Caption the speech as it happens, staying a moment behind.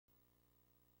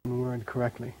word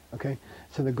correctly, okay?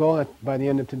 So the goal by the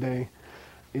end of today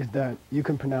is that you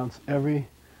can pronounce every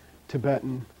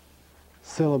Tibetan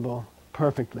syllable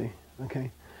perfectly, okay?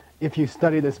 If you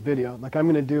study this video, like I'm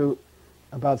going to do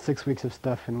about 6 weeks of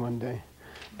stuff in one day.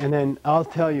 And then I'll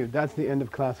tell you, that's the end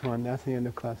of class 1, that's the end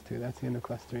of class 2, that's the end of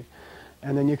class 3.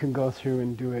 And then you can go through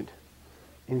and do it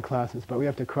in classes, but we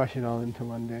have to crush it all into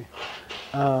one day.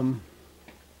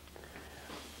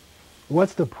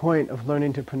 What's the point of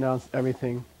learning to pronounce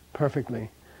everything perfectly?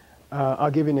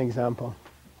 I'll give you an example.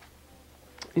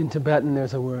 In Tibetan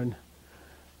there's a word,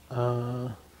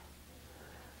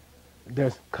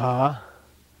 there's ka,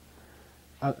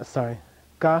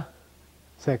 ka,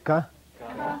 say ka,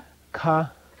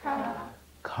 ka,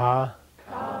 ka,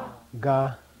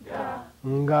 ga,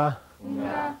 nga,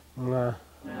 nga.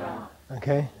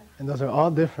 Okay? And those are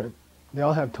all different. They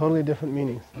all have totally different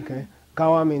meanings, okay?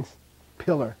 Gawa means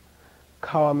pillar.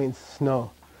 Kawa means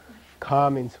snow. Ka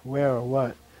means where or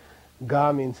what.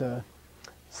 Ga means a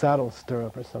saddle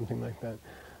stirrup or something like that.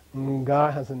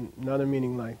 Nga has another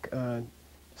meaning like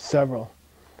several.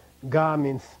 Ga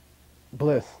means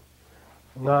bliss.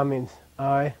 Nga means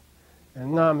I.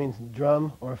 And nga means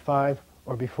drum or 5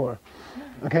 or before.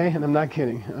 Okay? And I'm not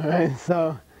kidding. Alright?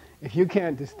 So if you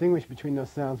can't distinguish between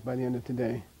those sounds by the end of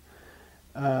today,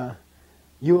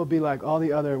 you will be like all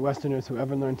the other Westerners who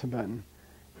ever learned Tibetan.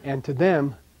 And to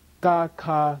them, ga,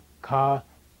 ka, ga,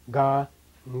 nga,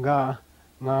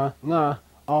 nga, nga,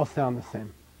 all sound the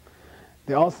same.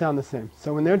 They all sound the same.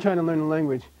 So when they're trying to learn a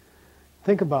language,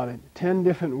 think about it. 10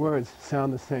 different words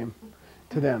sound the same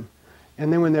to them.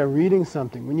 And then when they're reading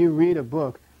something, when you read a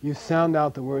book, you sound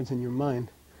out the words in your mind.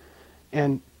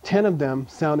 And 10 of them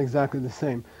sound exactly the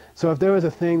same. So if there was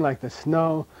a thing like the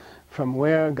snow from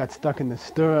where got stuck in the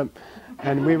stirrup,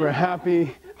 and we were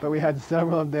happy, but we had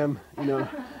several of them, you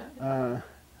know,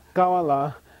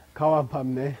 kawala,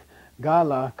 kawapamne,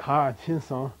 gala, ka,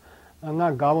 chinson,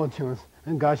 nga gabo chins,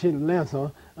 and gashi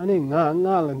lenson, ani nga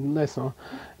leson.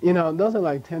 You know, those are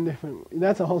like 10 different,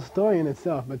 that's a whole story in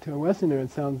itself, but to a Westerner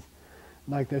it sounds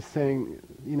like they're saying,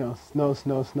 you know, snow,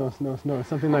 snow, snow, snow, snow,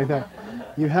 something like that.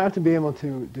 You have to be able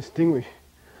to distinguish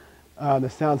the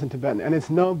sounds in Tibetan, and it's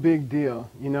no big deal,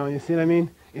 you know, you see what I mean?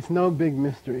 It's no big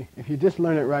mystery. If you just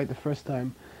learn it right the first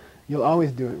time, you'll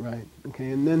always do it right,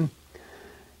 okay? And then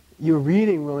your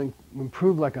reading will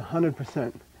improve like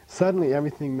 100%. Suddenly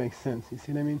everything makes sense, you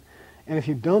see what I mean? And if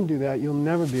you don't do that, you'll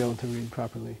never be able to read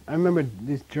properly. I remember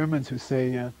these Germans who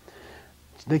say,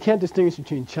 they can't distinguish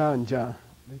between cha and ja.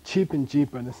 Cheap and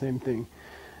jeep are the same thing.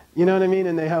 You know what I mean?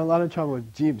 And they have a lot of trouble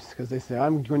with jeeps because they say,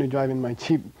 I'm going to drive in my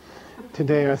jeep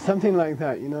today or something like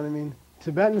that, you know what I mean?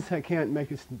 Tibetans can't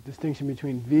make a distinction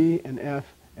between V and F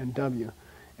and W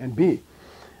and B.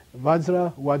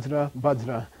 Vajra, Wajra,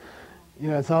 Vajra. You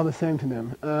know, it's all the same to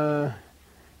them.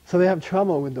 So they have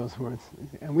trouble with those words.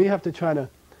 And we have to try to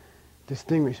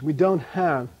distinguish. We don't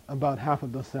have about half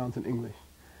of those sounds in English.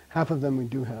 Half of them we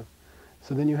do have.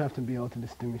 So then you have to be able to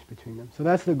distinguish between them. So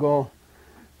that's the goal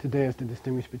today, is to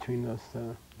distinguish between those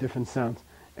different sounds.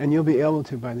 And you'll be able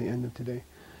to by the end of today.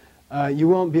 You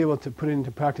won't be able to put it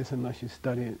into practice unless you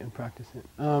study it and practice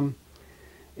it.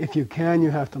 If you can, you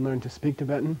have to learn to speak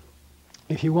Tibetan.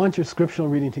 If you want your scriptural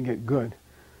reading to get good,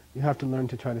 you have to learn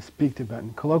to try to speak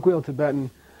Tibetan. Colloquial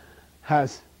Tibetan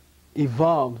has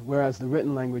evolved, whereas the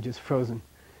written language is frozen.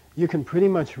 You can pretty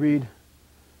much read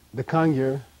the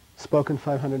Kangyur, spoken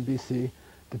 500 BC,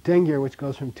 the Tengyur, which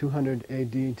goes from 200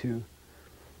 AD to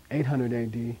 800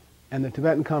 AD, and the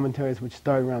Tibetan commentaries, which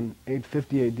start around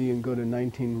 850 AD and go to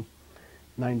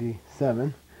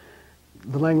 1997.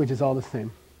 The language is all the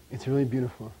same. It's really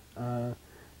beautiful.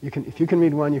 If you can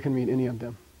read one, you can read any of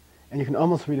them. And you can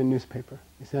almost read a newspaper.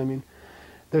 You see what I mean?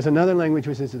 There's another language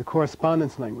which is the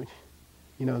correspondence language.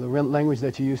 You know, the language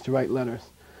that you use to write letters.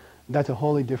 That's a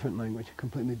wholly different language,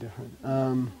 completely different.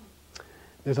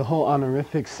 There's a whole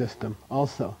honorific system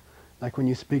also. Like when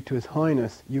you speak to His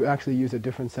Holiness, you actually use a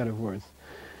different set of words.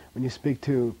 When you speak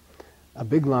to a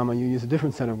big lama, you use a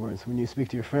different set of words. When you speak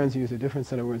to your friends, you use a different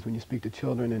set of words. When you speak to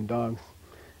children and dogs,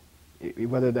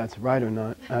 whether that's right or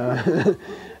not,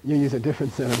 you use a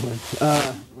different set of words.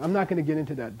 I'm not going to get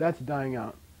into that. That's dying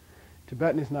out.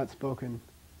 Tibetan is not spoken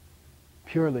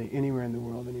purely anywhere in the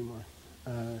world anymore.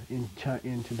 In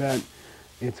Tibet,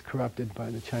 it's corrupted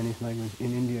by the Chinese language.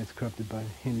 In India, it's corrupted by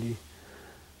Hindi.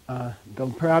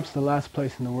 Perhaps the last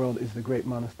place in the world is the great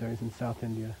monasteries in South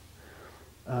India,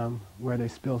 where they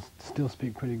still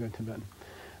speak pretty good Tibetan.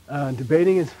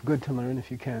 Debating is good to learn if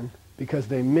you can, because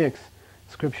they mix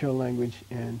scriptural language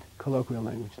and colloquial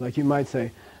language. Like you might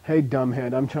say, hey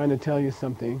dumbhead, I'm trying to tell you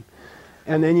something,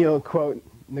 and then you'll quote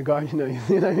Nagarjuna, you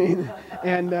see what I mean?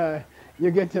 And You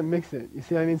get to mix it. You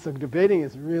see what I mean? So debating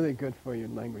is really good for your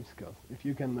language skills. If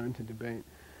you can learn to debate,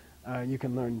 you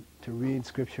can learn to read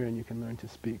scripture and you can learn to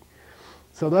speak.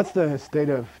 So that's the state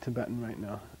of Tibetan right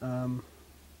now.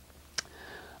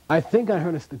 I think I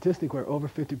heard a statistic where over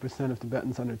 50% of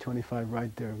Tibetans under 25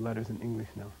 write their letters in English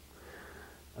now.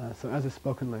 So as a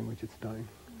spoken language, it's dying.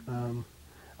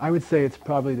 I would say it's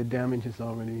probably the damage is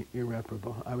already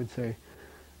irreparable. I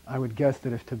would guess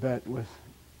that if Tibet was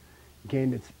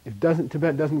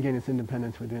Tibet doesn't gain its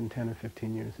independence within 10 or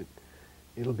 15 years,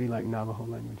 it'll be like Navajo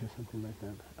language or something like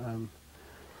that.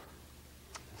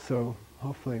 So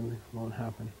hopefully it won't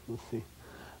happen. We'll see.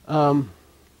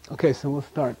 Okay, so we'll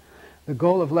start. The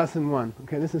goal of lesson 1.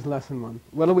 Okay, this is lesson 1.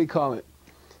 What do we call it?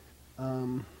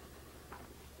 I'm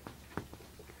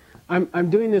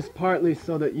doing this partly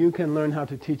so that you can learn how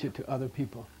to teach it to other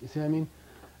people. You see what I mean?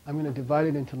 I'm going to divide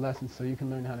it into lessons so you can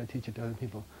learn how to teach it to other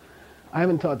people. I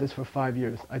haven't taught this for 5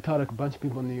 years. I taught a bunch of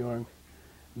people in New York.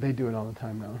 They do it all the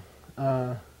time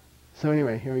now. So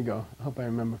anyway, here we go. I hope I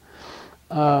remember.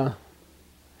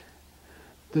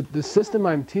 The system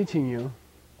I'm teaching you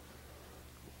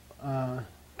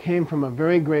came from a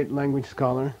very great language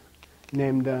scholar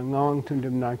named Ngong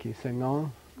Tundub Narki. Say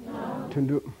Ngong?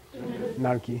 Tundub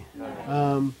Narki.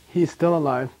 He's still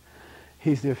alive.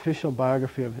 He's the official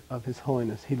biography of His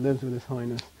Holiness. He lives with His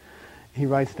Holiness. He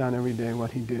writes down every day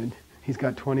what he did. He's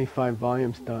got 25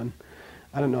 volumes done.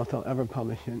 I don't know if they'll ever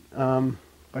publish it.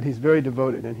 But he's very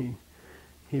devoted and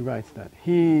he writes that.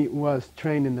 He was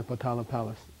trained in the Potala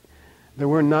Palace. There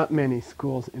were not many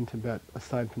schools in Tibet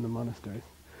aside from the monasteries.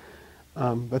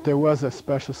 But there was a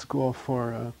special school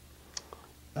for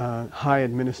high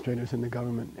administrators in the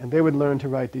government. And they would learn to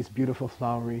write these beautiful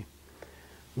flowery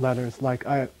letters. Like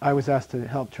I was asked to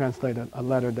help translate a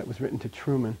letter that was written to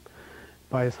Truman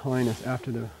by His Holiness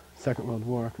after the Second World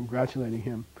War, congratulating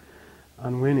him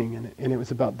on winning. And it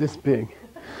was about this big.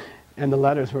 And the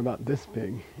letters were about this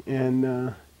big.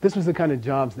 And this was the kind of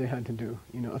jobs they had to do,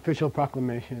 official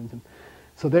proclamations. And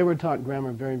so they were taught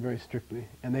grammar very, very strictly.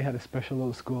 And they had a special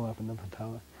little school up in the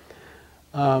Potala.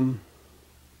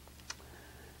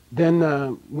 Then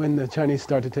when the Chinese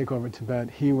started to take over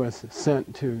Tibet, he was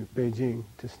sent to Beijing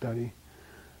to study.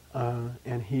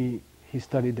 And he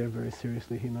studied there very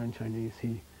seriously. He learned Chinese.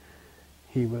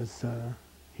 He was a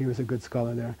good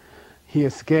scholar there. He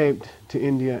escaped to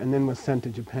India and then was sent to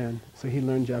Japan. So he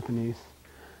learned Japanese.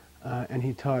 And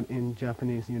he taught in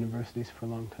Japanese universities for a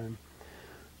long time.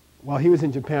 While he was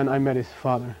in Japan, I met his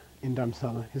father in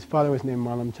Dharamsala. His father was named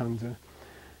Marlam Changze.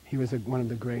 He was one of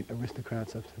the great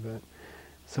aristocrats of Tibet.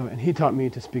 And he taught me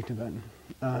to speak Tibetan.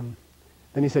 Then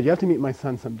he said, "You have to meet my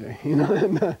son someday."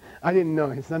 And, I didn't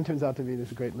know. His son turns out to be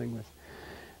this great linguist.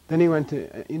 Then he went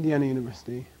to Indiana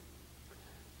University,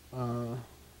 or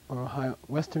Ohio,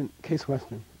 Case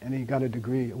Western, and he got a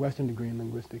Western degree in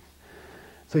linguistics.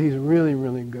 So he's really,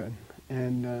 really good,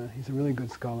 and he's a really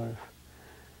good scholar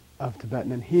of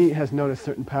Tibetan. And he has noticed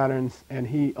certain patterns, and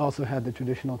he also had the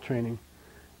traditional training,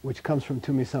 which comes from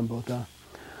Tumi Sambota,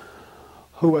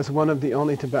 who was one of the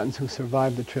only Tibetans who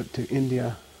survived the trip to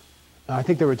India. I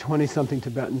think there were 20-something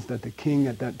Tibetans that the king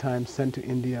at that time sent to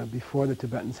India before the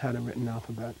Tibetans had a written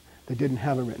alphabet. They didn't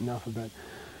have a written alphabet.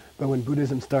 But when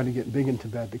Buddhism started to get big in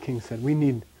Tibet, the king said, "We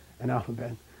need an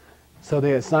alphabet." So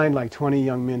they assigned like 20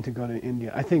 young men to go to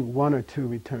India. I think 1 or 2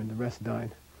 returned. The rest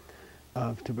died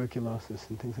of tuberculosis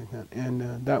and things like that.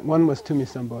 And that one was Tumi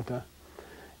Sambota.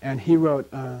 And he wrote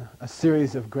a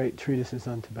series of great treatises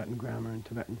on Tibetan grammar and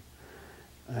Tibetan.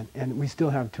 And we still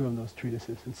have 2 of those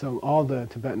treatises. And so all the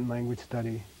Tibetan language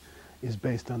study is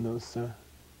based on those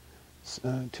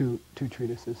two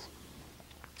treatises.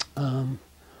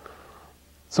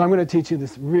 So I'm going to teach you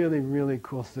this really, really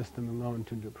cool system in Lowen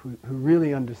Tundrup, who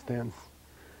really understands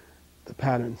the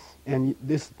patterns. And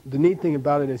the neat thing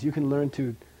about it is you can learn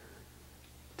to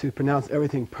pronounce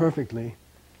everything perfectly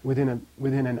within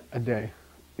a day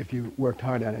if you worked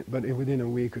hard at it, but within a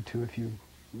week or 2 if you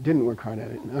didn't work hard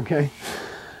at it, okay?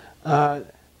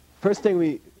 First thing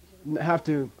we have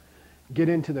to get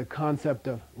into the concept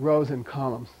of rows and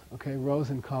columns, okay? Rows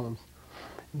and columns.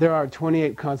 There are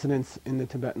 28 consonants in the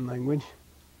Tibetan language,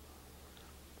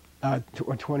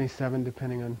 or 27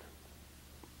 depending on,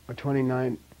 or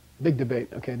 29, big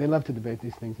debate, okay? They love to debate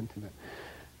these things in Tibet.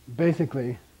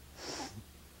 Basically,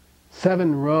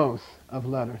 7 rows of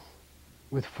letters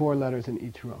with 4 letters in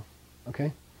each row,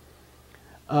 okay?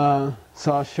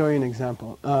 So I'll show you an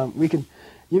example.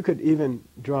 You could even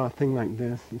draw a thing like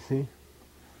this, you see?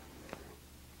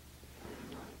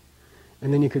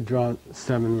 And then you could draw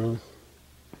 7 rows.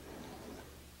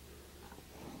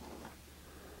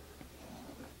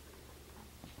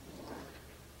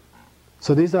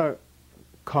 So these are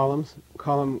columns.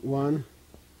 Column 1,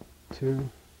 2,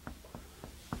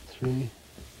 3,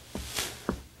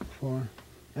 4.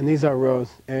 And these are rows.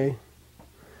 A.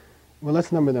 Well,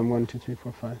 let's number them 1, 2, 3,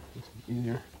 4, 5. It's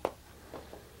easier.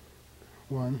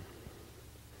 1,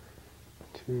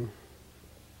 2.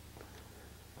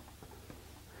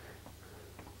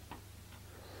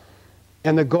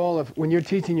 And the goal of, when you're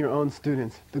teaching your own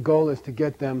students, the goal is to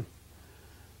get them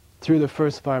through the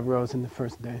first 5 rows in the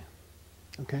first day.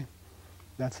 Okay?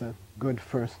 That's a good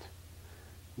first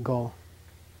goal.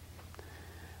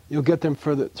 You'll get them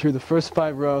through the first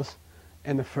 5 rows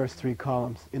and the first 3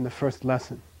 columns in the first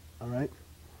lesson. All right?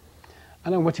 I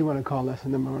don't know what you want to call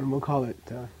lesson number 1. We'll call it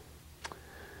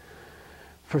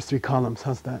first 3 columns.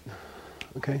 How's that?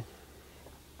 Okay?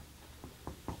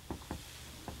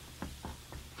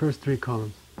 First 3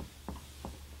 columns.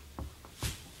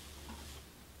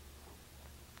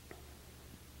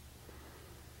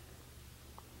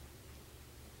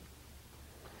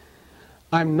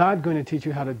 I'm not going to teach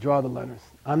you how to draw the letters.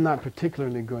 I'm not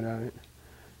particularly good at it.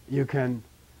 You can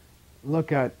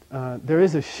look at, there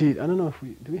is a sheet. I don't know if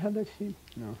do we have that sheet?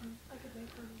 No.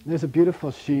 There's a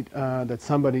beautiful sheet that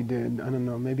somebody did. I don't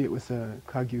know, maybe it was a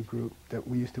Kagyu group that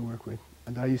we used to work with.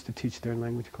 And I used to teach their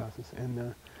language classes.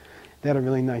 And they had a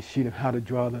really nice sheet of how to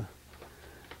draw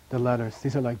the letters.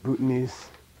 These are like Bhutanese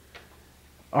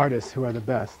artists who are the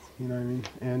best, you know what I mean?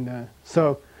 And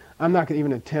so I'm not going to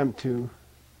even attempt to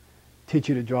teach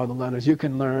you to draw the letters. You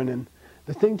can learn, and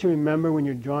the thing to remember when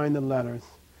you're drawing the letters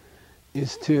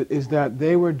is that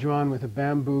they were drawn with a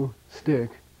bamboo stick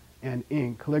and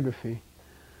ink, calligraphy,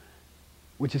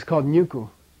 which is called nyuku.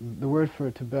 The word for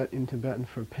in Tibetan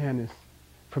for pen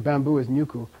for bamboo is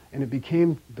nyuku, and it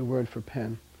became the word for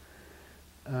pen.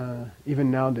 Even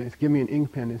nowadays, give me an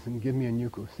ink pen and give me a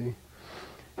nyuku, see?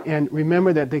 And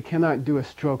remember that they cannot do a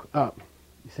stroke up.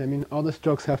 You see, I mean, all the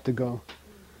strokes have to go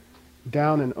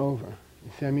down and over.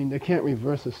 You see, I mean, they can't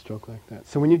reverse a stroke like that.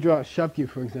 So when you draw a shapkyu,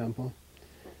 for example,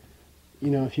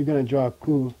 you know, if you're going to draw a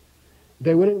ku,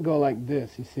 they wouldn't go like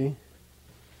this, you see?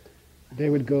 They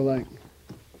would go like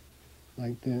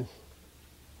this.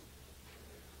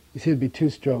 You see, it'd be 2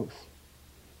 strokes.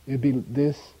 It'd be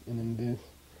this and then this.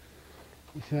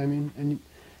 You see what I mean? And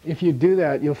if you do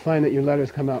that, you'll find that your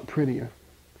letters come out prettier.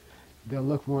 They'll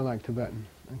look more like Tibetan.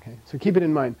 Okay, so keep it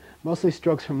in mind. Mostly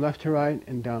strokes from left to right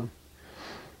and down.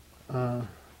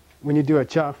 When you do a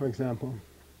cha, for example,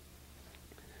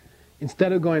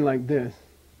 instead of going like this,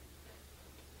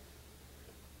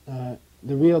 the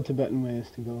real Tibetan way is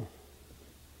to go,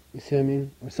 you see what I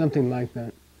mean? Or something like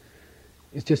that.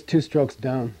 It's just 2 strokes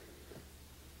down.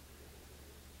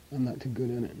 I'm not too good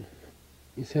at it.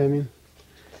 You see what I mean?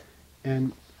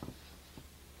 And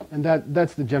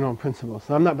that's the general principle.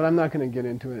 So I'm not going to get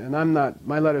into it. And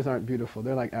my letters aren't beautiful.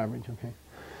 They're like average, okay?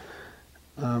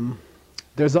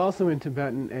 There's also in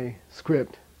Tibetan a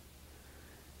script,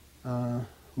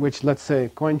 which, let's say,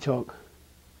 koinchok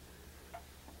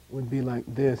would be like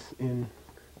this in,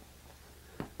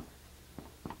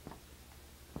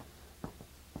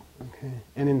 okay,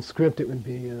 and in script it would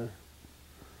be,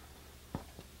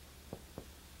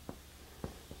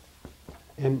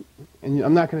 and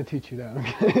I'm not going to teach you that,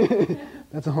 okay?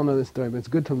 That's a whole other story, but it's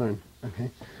good to learn, okay?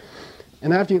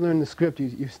 And after you learn the script,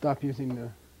 you stop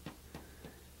using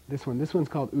this one. This one's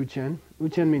called uchen.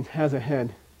 Uchen means has a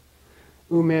head.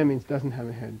 Ume means doesn't have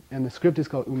a head. And the script is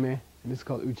called ume, and this is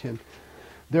called uchen.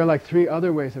 There are like 3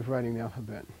 other ways of writing the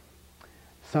alphabet.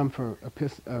 Some for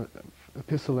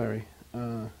epistolary,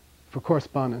 for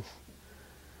correspondence.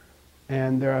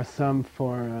 And there are some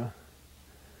for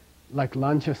like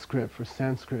Lancha script for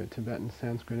Sanskrit, Tibetan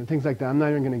Sanskrit, and things like that. I'm not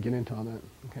even going to get into all that.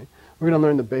 Okay, we're going to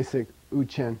learn the basic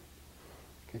uchen.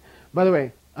 Okay. By the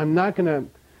way, I'm not going to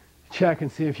check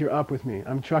and see if you're up with me.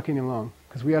 I'm trucking along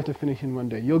because we have to finish in one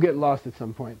day. You'll get lost at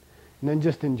some point, and then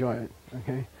just enjoy it.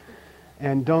 Okay,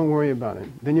 and don't worry about it.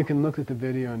 Then you can look at the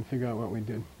video and figure out what we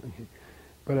did. Okay,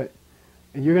 but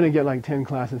you're going to get like 10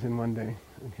 classes in one day.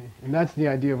 Okay, and that's the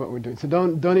idea of what we're doing. So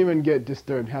don't even get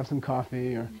disturbed. Have some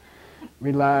coffee or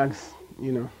relax,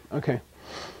 you know. Okay.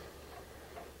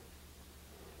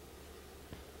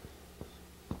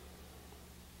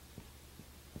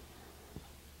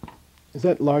 Is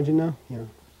that large enough? Yeah.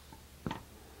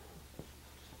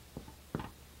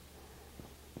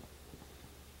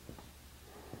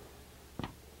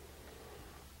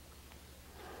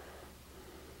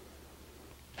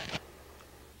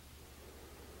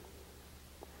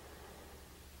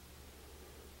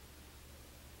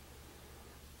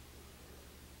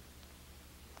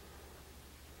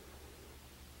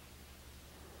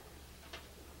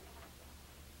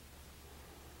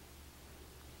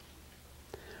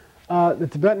 The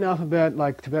Tibetan alphabet,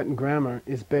 like Tibetan grammar,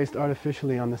 is based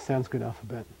artificially on the Sanskrit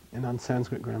alphabet and on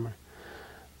Sanskrit grammar.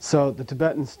 So the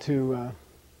Tibetans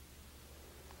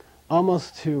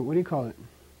almost to, what do you call it?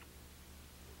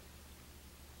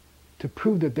 To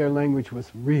prove that their language was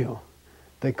real,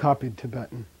 they copied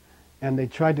Tibetan. And they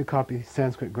tried to copy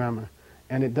Sanskrit grammar.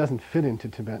 And it doesn't fit into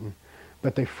Tibetan,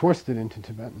 but they forced it into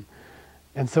Tibetan.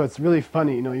 And so it's really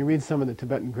funny, you know, you read some of the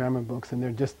Tibetan grammar books and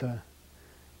they're just,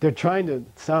 they're trying to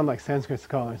sound like Sanskrit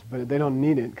scholars, but they don't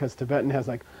need it because Tibetan has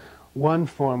like one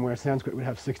form where Sanskrit would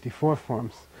have 64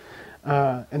 forms.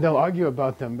 And they'll argue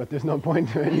about them, but there's no point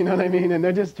to it, you know what I mean? And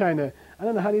they're just trying to, I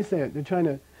don't know, how do you say it? They're trying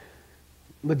to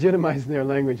legitimize their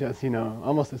language as, you know,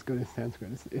 almost as good as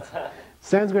Sanskrit.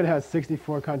 Sanskrit has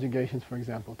 64 conjugations, for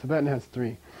example. Tibetan has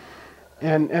 3.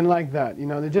 And like that, you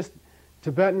know,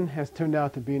 Tibetan has turned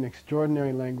out to be an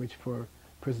extraordinary language for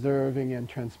preserving and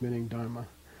transmitting Dharma.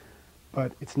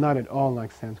 But it's not at all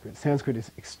like Sanskrit. Sanskrit is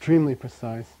extremely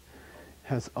precise,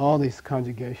 has all these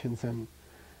conjugations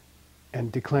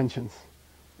and declensions.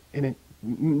 And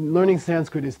learning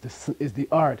Sanskrit is the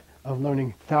art of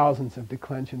learning thousands of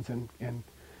declensions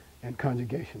and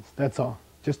conjugations. That's all,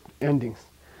 just endings.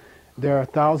 There are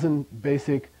 1,000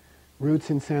 basic roots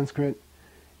in Sanskrit,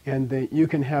 and you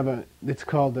can have it's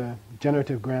called a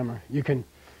generative grammar. You can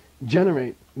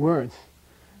generate words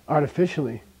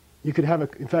artificially. You could have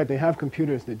in fact, they have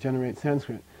computers that generate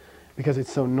Sanskrit because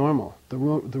it's so normal. The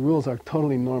rules are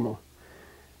totally normal.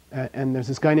 And there's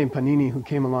this guy named Panini who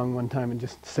came along one time and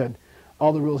just said,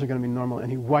 all the rules are going to be normal,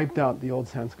 and he wiped out the old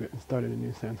Sanskrit and started a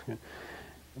new Sanskrit.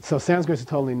 So Sanskrit is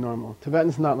totally normal.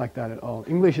 Tibetan's not like that at all.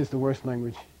 English is the worst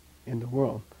language in the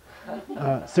world.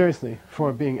 Seriously,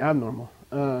 for being abnormal.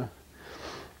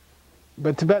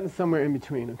 But Tibetan's somewhere in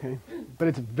between, okay? But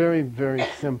it's very, very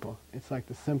simple. It's like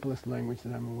the simplest language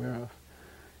that I'm aware of.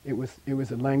 It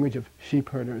was a language of sheep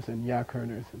herders and yak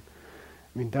herders. And,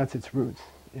 I mean, that's its roots.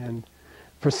 And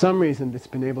for some reason, it's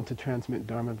been able to transmit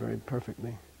Dharma very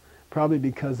perfectly. Probably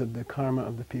because of the karma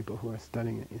of the people who are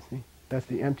studying it, you see? That's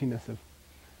the emptiness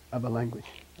of a language,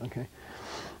 okay?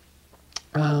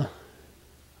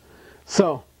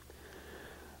 So,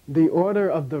 the order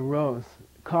of the rows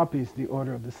copies the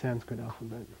order of the Sanskrit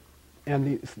alphabet.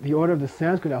 And the order of the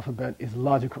Sanskrit alphabet is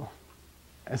logical,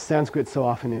 as Sanskrit so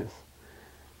often is.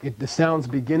 The sounds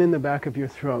begin in the back of your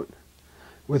throat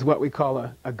with what we call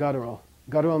a guttural.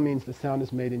 Guttural means the sound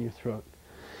is made in your throat.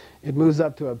 It moves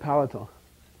up to a palatal.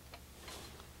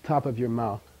 Top of your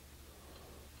mouth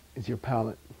is your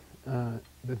palate.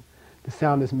 The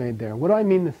sound is made there. What do I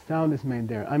mean the sound is made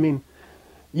there? I mean,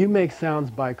 you make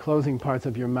sounds by closing parts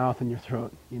of your mouth and your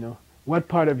throat, you know. What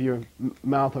part of your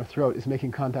mouth or throat is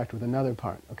making contact with another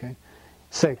part, okay?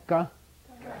 Say ka,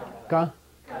 ka.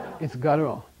 It's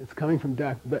guttural. It's coming from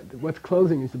back. But what's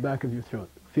closing is the back of your throat.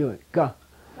 Feel it. Ka,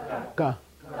 ka.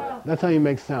 That's how you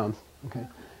make sounds, okay?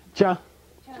 Cha.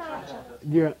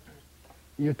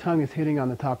 Your tongue is hitting on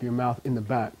the top of your mouth in the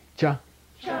back. Cha.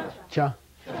 Cha.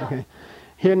 Okay.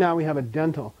 Here now we have a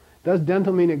dental. Does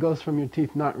dental mean it goes from your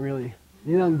teeth? Not really.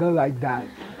 You don't go like that.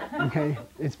 Okay?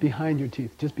 It's behind your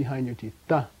teeth, just behind your teeth.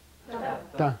 Da.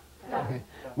 Da. Okay.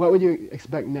 What would you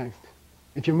expect next?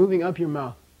 If you're moving up your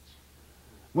mouth,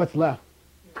 what's left?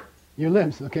 Your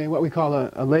lips, okay? What we call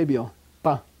a labial.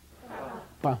 Ba.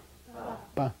 Ba.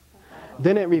 Ba.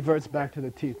 Then it reverts back to the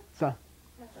teeth. Sa.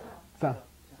 Sa.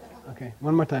 Okay,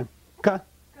 one more time. Ka.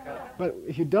 But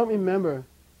if you don't remember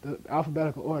the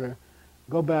alphabetical order,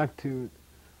 go back to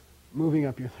moving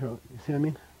up your throat. You see what I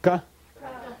mean? Ka.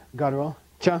 Guttural.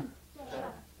 Cha.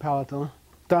 Palatal.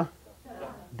 Ta.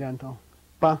 Dental.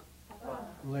 Pa.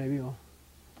 Labial.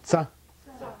 Sa.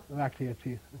 Back to your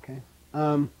teeth. Okay.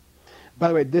 By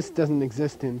the way, this doesn't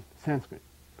exist in Sanskrit.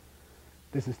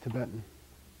 This is Tibetan.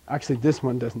 Actually, this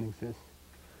one doesn't exist.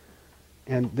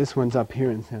 And this one's up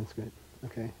here in Sanskrit.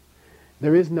 Okay.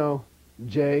 There is no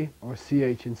J or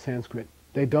CH in Sanskrit.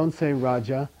 They don't say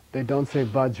Raja. They don't say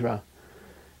Vajra.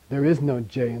 There is no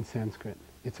J in Sanskrit.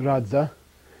 It's Radza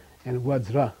and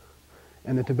Wadzra.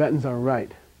 And the Tibetans are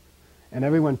right. And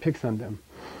everyone picks on them.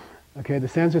 Okay, the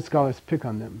Sanskrit scholars pick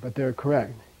on them, but they're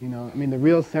correct. You know, I mean, the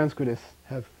real Sanskritists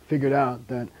have figured out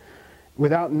that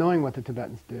without knowing what the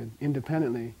Tibetans did,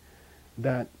 independently,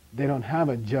 that they don't have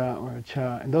a ja or a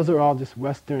cha. And those are all just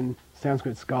Western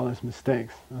Sanskrit scholars'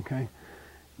 mistakes, okay?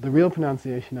 The real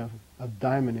pronunciation of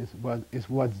diamond is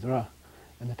Wadzra,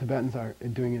 and the Tibetans are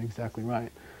doing it exactly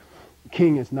right.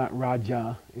 King is not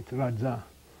Raja, it's Raja,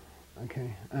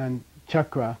 okay? And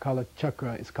chakra, kala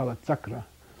chakra, is kala chakra,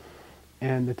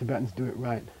 and the Tibetans do it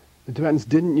right. The Tibetans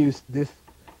didn't use this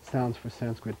sounds for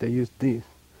Sanskrit, they used these,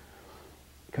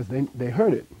 because they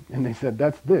heard it, and they said,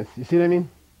 that's this. You see what I mean?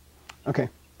 Okay.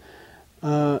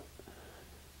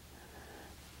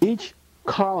 Each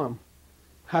column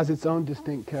has its own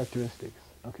distinct characteristics,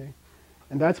 okay?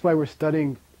 And that's why we're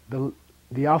studying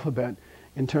the alphabet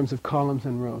in terms of columns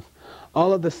and rows.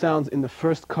 All of the sounds in the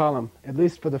first column, at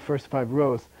least for the first 5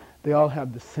 rows, they all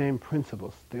have the same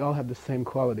principles. They all have the same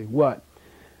quality. What?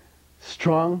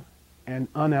 Strong and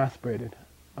unaspirated,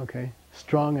 okay?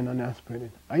 Strong and unaspirated.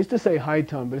 I used to say high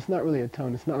tone, but it's not really a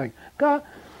tone. It's not like ga,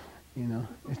 you know.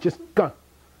 It's just ga,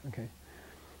 okay?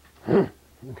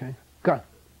 Okay, ga.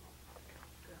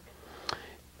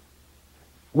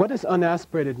 What does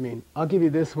unaspirated mean? I'll give you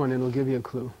this one and it'll give you a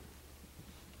clue.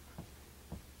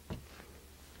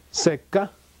 Say ka,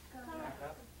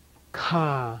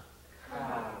 ka,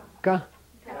 ka,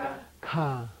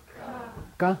 ka,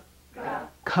 ka,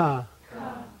 ka.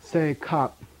 Say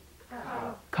cop,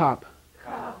 cop,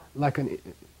 like an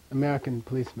American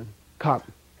policeman. Cop.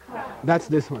 That's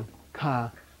this one.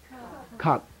 Ka,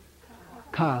 cop,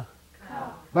 ka.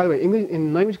 By the way, English,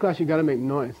 in language class you got to make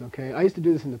noise, okay? I used to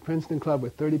do this in the Princeton Club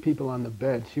with 30 people on the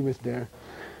bed. She was there.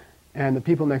 And the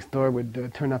people next door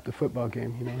would turn up the football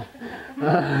game, you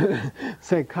know.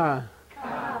 Say ka,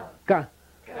 ka,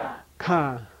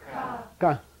 ka,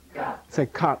 ka. Say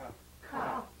cop,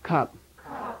 cop.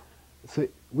 So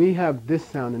we have this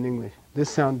sound in English. This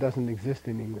sound doesn't exist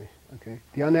in English, okay?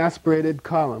 The unaspirated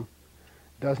column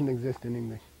doesn't exist in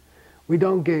English. We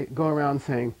don't go around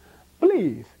saying,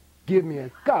 please give me a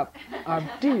cup of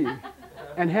tea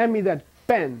and hand me that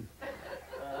pen.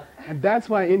 And that's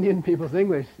why Indian people's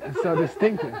English is so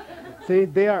distinctive. See,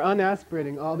 they are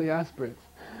unaspirating all the aspirates.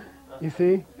 You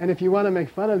see? And if you want to make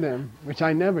fun of them, which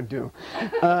I never do,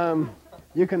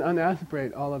 you can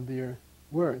unaspirate all of your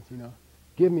words, you know.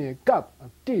 Give me a cup of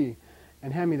tea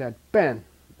and hand me that pen,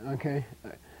 okay?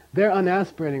 They're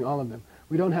unaspirating all of them.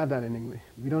 We don't have that in English.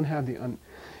 We don't have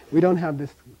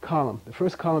this column. The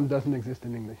first column doesn't exist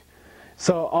in English.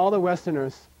 So all the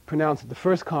Westerners pronounce the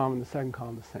first column and the second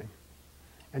column the same.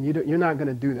 And you're not going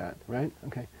to do that, right?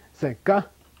 Okay. Say ka,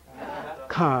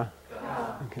 ka.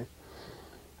 Okay.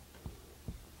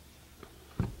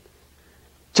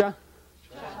 Cha,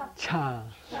 cha,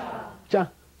 cha,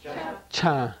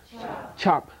 cha,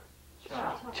 chop,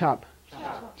 chop,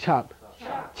 chop,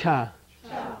 cha,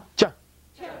 cha,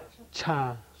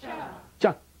 cha,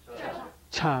 cha,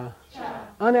 cha.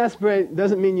 Unaspirate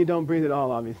doesn't mean you don't breathe at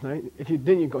all, obviously. Right? If you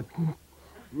didn't, you go,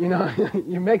 you know,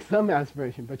 you make some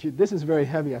aspiration, but this is very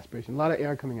heavy aspiration, a lot of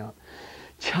air coming out.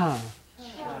 Cha,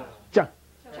 cha,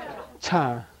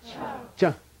 cha,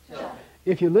 cha.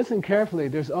 If you listen carefully,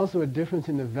 there's also a difference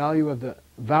in the value of the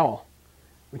vowel,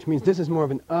 which means this is more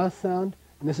of an sound,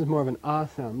 and this is more of an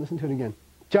sound. Listen to it again.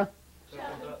 Cha,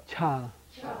 cha.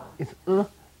 It's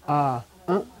ah.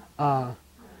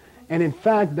 And in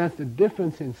fact, that's the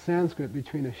difference in Sanskrit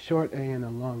between a short A and a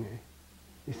long A.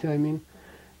 You see what I mean?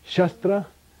 Shastra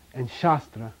and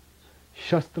Shastra.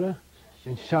 Shastra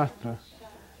and Shastra.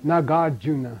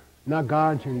 Nagarjuna.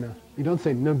 Nagarjuna. You don't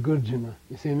say Nagarjuna.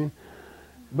 You see what I mean?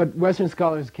 But Western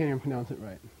scholars can't even pronounce it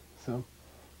right. So,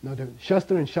 no difference.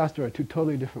 Shastra and Shastra are two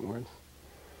totally different words.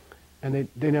 And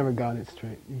they never got it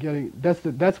straight.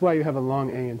 That's why you have a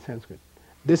long A in Sanskrit.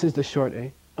 This is the short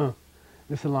A.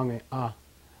 This is a long A.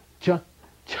 Cha,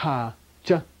 cha,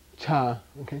 cha, cha.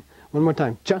 Okay. One more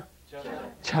time. Cha,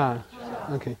 cha.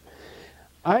 Okay.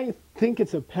 I think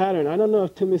it's a pattern. I don't know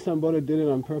if Tumi Samboda did it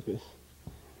on purpose.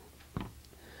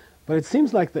 But it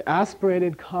seems like the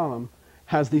aspirated column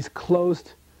has these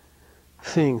closed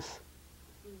things,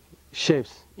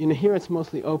 shapes. You know, here it's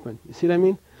mostly open. You see what I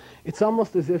mean? It's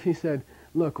almost as if he said,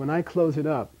 look, when I close it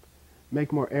up,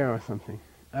 make more air or something.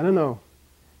 I don't know.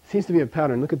 Seems to be a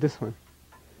pattern. Look at this one.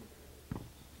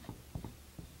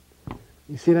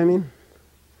 You see what I mean?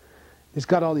 It's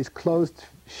got all these closed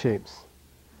shapes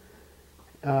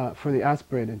for the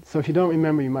aspirated. So if you don't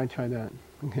remember, you might try that.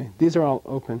 Okay, these are all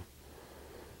open.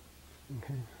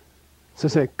 Okay, so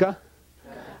say ka,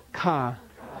 ka,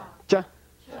 cha,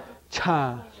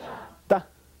 cha, ta,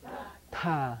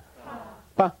 ta,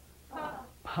 pa,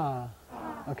 pa.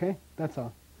 Okay, that's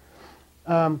all.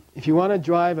 If you want to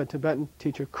drive a Tibetan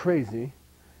teacher crazy,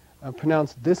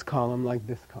 pronounce this column like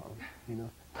this column. You know,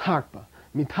 takpa.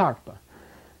 Mitakpa,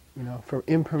 you know, for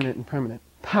impermanent and permanent.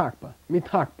 Takpa,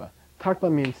 mitakpa. Takpa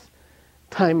means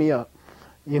tie me up,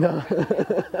 you know.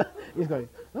 He's going,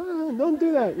 don't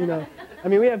do that, you know. I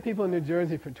mean, we have people in New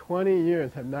Jersey for 20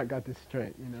 years have not got this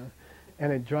straight, you know.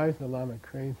 And it drives the Lama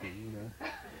crazy, you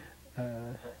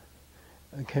know.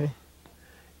 Okay,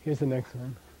 here's the next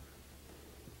one.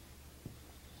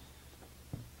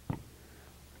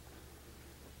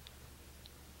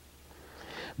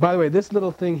 By the way, this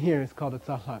little thing here is called a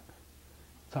tzahak.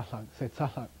 Tsahlak. Say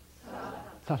tsahlak.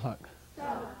 Tsahlak.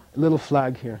 A little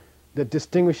flag here that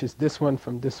distinguishes this one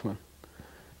from this one.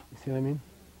 You see what I mean?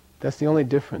 That's the only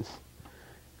difference.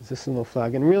 Is this little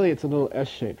flag. And really it's a little S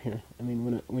shape here. I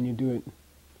mean, when you do it.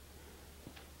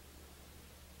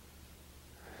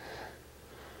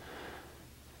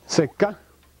 Say ka,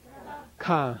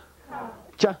 ka,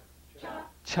 cha,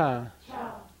 cha,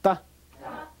 ta,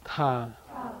 ta,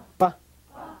 pa,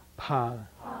 pa,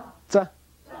 za,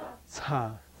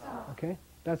 ca. Okay?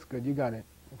 That's good. You got it.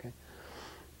 Okay.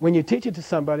 When you teach it to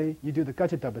somebody, you do the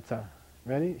kachitabatsa.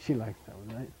 Ready? She likes that one,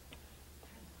 right?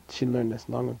 She learned this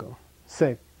long ago.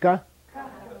 Say ka,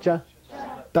 cha,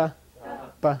 ta,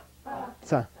 pa,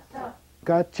 za.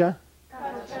 Ka, cha,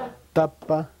 ta,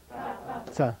 pa,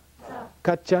 za.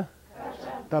 Kacha,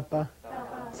 tapa,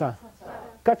 sa.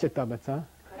 Kacha tabatsa.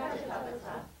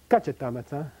 Kacha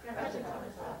tabatsa.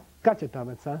 Kacha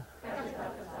tabatsa.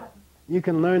 You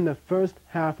can learn the first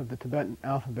half of the Tibetan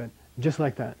alphabet just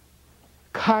like that.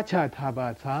 Kacha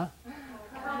tabatsa.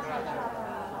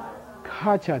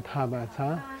 Kacha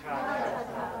tabatsa.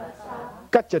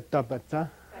 Kacha tabatsa.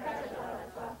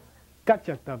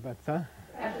 Kacha tabatsa.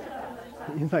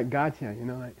 It's like gotcha, you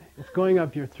know, like it's going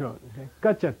up your throat. Okay,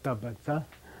 gotcha tabatsa,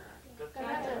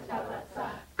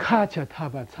 kacha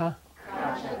tabatsa.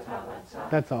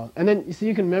 That's all. And then you see,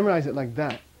 you can memorize it like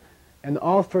that, and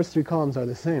all first three columns are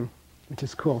the same, which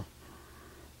is cool.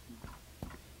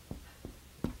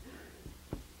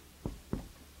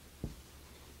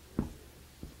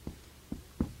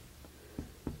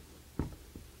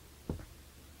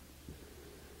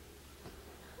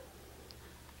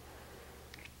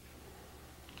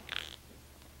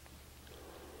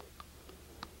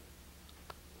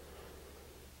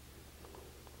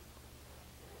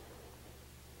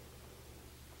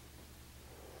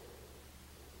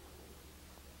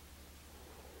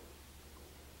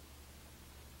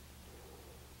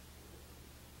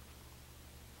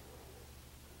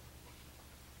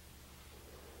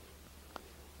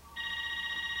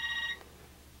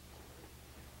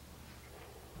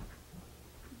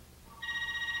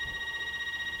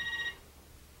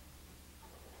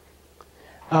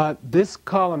 This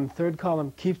column, third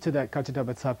column, keeps to that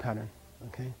Kachitabatsa pattern.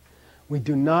 Okay, we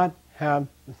do not have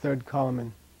the third column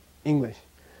in English.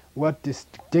 What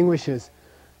distinguishes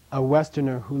a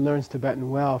Westerner who learns Tibetan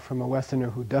well from a Westerner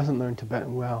who doesn't learn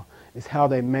Tibetan well is how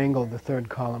they mangle the third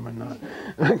column or not.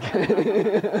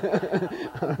 Okay,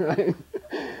 all right.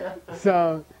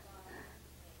 So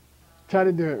try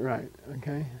to do it right.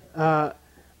 Okay.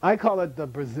 I call it the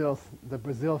Brazil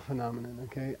phenomenon.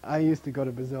 Okay, I used to go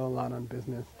to Brazil a lot on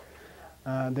business.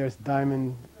 There's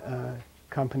diamond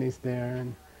companies there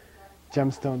and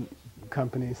gemstone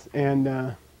companies,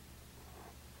 and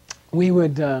we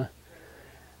would.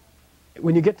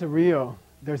 When you get to Rio,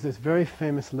 there's this very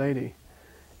famous lady,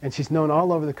 and she's known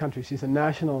all over the country. She's a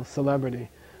national celebrity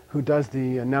who does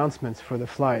the announcements for the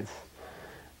flights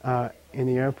in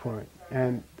the airport.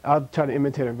 And I'll try to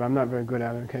imitate her, but I'm not very good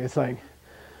at it. Okay, it's like.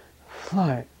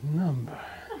 Flight number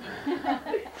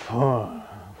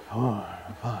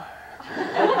 445.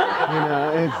 You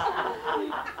know, it's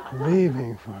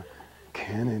leaving for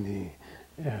Kennedy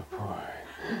Airport.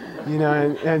 You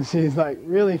know, and she's like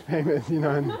really famous, you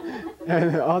know,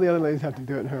 and all the other ladies have to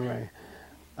do it her way.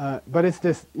 But it's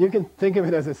this, you can think of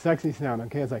it as a sexy sound,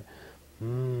 okay? It's like,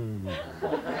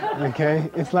 okay?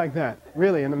 It's like that,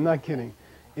 really, and I'm not kidding.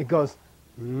 It goes,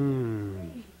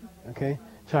 okay?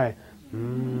 Try it.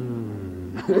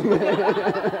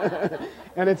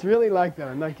 And it's really like that,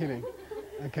 I'm not kidding.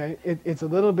 Okay? It's a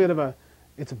little bit of a,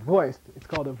 it's voiced, it's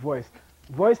called a voiced.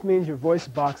 Voiced means your voice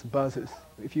box buzzes.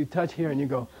 If you touch here and you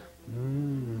go,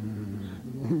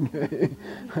 okay?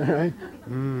 Alright?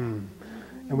 And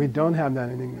we don't have that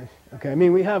in English. Okay? I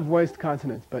mean, we have voiced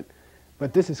consonants, but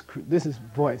this is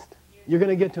voiced. You're going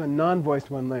to get to a non-voiced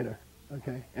one later.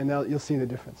 Okay? And you'll see the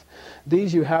difference.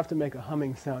 These you have to make a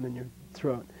humming sound in your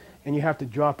throat. And you have to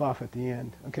drop off at the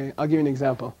end. Okay, I'll give you an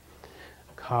example.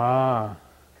 Ka.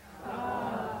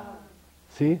 Ka.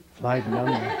 See, flight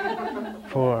number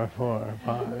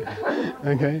 445.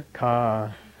 Okay,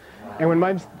 ka. And when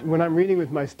I'm reading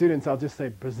with my students, I'll just say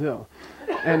Brazil,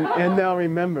 and they'll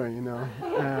remember. You know,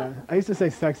 I used to say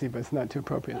sexy, but it's not too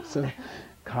appropriate. So,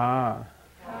 ka.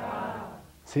 Ka.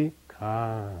 See,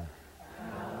 ka.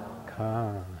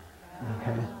 Ka.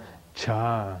 Okay,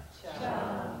 cha.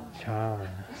 Cha.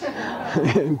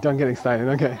 Don't get excited,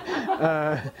 okay.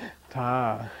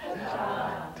 Ta.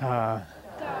 Ta.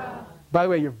 By the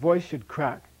way, your voice should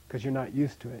crack, because you're not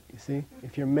used to it, you see?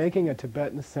 If you're making a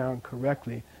Tibetan sound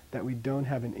correctly that we don't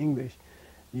have in English,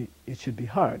 it should be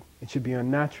hard. It should be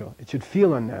unnatural. It should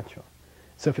feel unnatural.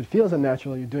 So if it feels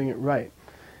unnatural, you're doing it right.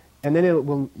 And then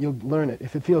you'll learn it.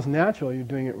 If it feels natural, you're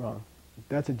doing it wrong.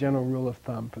 That's a general rule of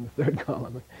thumb for the third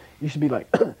column. You should be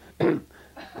like,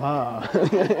 pa.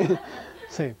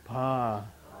 Say pa,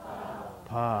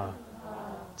 pa,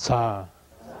 cha.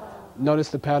 Notice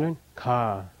the pattern?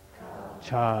 Ka,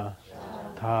 cha,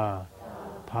 ta,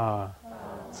 pa,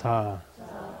 cha,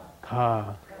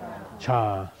 ka,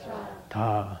 cha,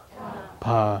 ta,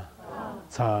 pa,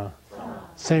 cha.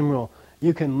 Same rule.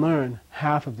 You can learn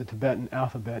half of the Tibetan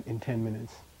alphabet in 10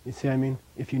 minutes. You see what I mean?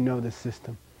 If you know this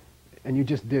system. And you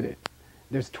just did it.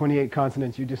 There's 28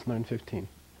 consonants, you just learned 15.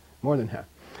 More than half.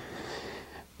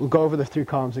 We'll go over the 3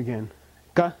 columns again.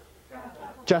 Ka,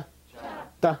 cha,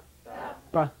 ta,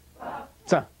 pa,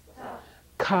 cha.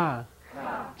 Ka,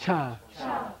 cha,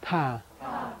 ta,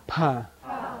 pa,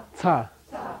 cha.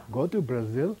 Go to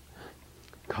Brazil.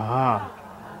 Ka,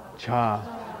 cha,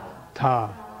 ta,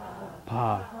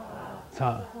 pa,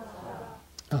 cha.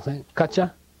 Okay.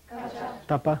 Kacha,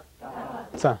 tapa,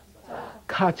 cha.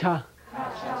 Kacha,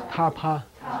 tapa,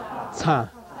 cha.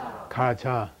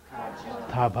 Kacha,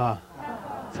 tapa,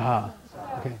 cha.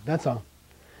 Okay, that's all.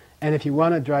 And if you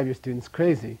want to drive your students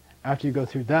crazy, after you go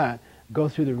through that, go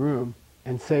through the room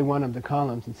and say one of the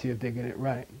columns and see if they get it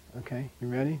right. Okay, you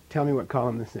ready? Tell me what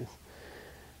column this is.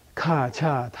 Ka,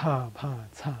 cha, ta, pa,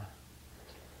 cha.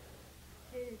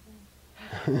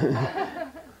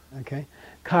 Okay.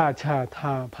 Ka, cha,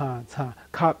 ta, pa, cha.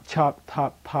 Cop, chop,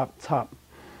 top, pop, top.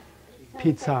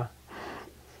 Pizza.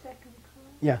 Second column?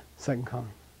 Yeah, second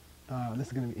column. This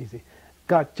is going to be easy.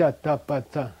 Ka, cha, ta, pa,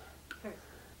 cha.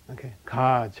 Okay.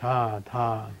 Ka, cha,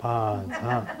 ta, pa,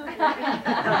 cha.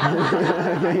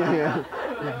 Yeah.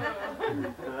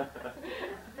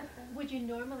 Would you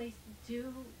normally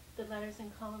do the letters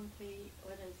in column 3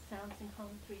 or the sounds in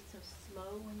column 3 so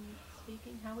slow when you're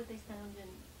speaking? How would they sound in...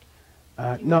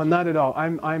 No, not at all.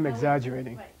 I'm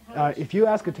exaggerating. Right. If you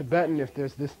ask a Tibetan if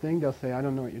there's this thing, they'll say, I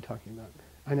don't know what you're talking about.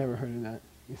 I never heard of that.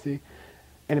 You see?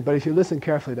 But if you listen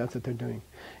carefully, that's what they're doing.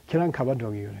 Kiran kaba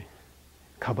dogi yore.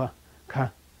 Kaba,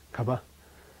 ka, kaba.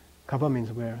 Kaba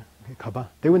means where. Okay, kaba.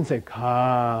 They wouldn't say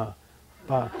ka,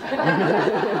 ba.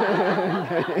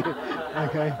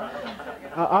 Okay.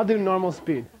 I'll do normal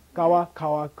speed. Kawa,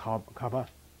 kawa, kaba.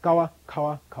 Kawa,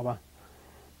 kawa, kaba.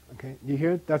 Okay. You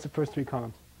hear it? That's the first 3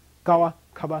 columns. Kawa,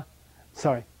 kaba.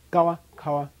 Sorry. Kawa,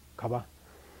 kawa, kaba.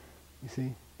 You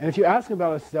see? And if you ask them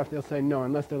about this stuff, they'll say no,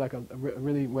 unless they're like a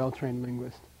really well-trained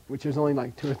linguist, which there's only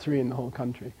like 2 or 3 in the whole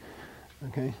country.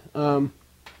 Okay?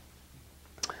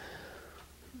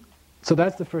 So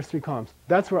that's the first 3 columns.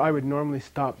 That's where I would normally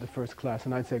stop the first class,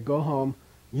 and I'd say, go home,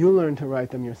 you learn to write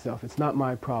them yourself. It's not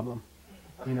my problem,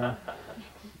 you know.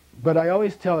 But I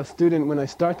always tell a student when I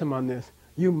start them on this,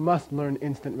 you must learn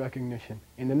instant recognition.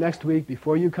 In the next week,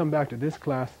 before you come back to this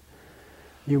class,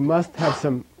 you must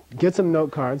have get some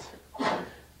note cards,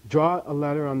 draw a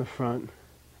letter on the front.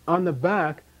 On the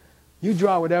back, you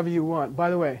draw whatever you want. By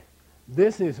the way,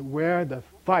 this is where the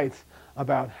fights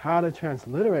about how to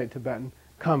transliterate Tibetan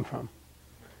come from.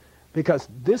 Because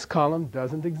this column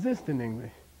doesn't exist in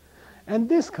English. And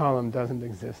this column doesn't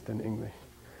exist in English.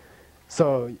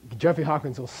 So Jeffrey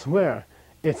Hawkins will swear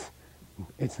it's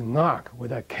knock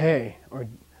with a K or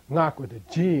knock with a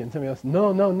G, and somebody else,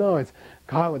 no, it's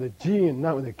ka with a G and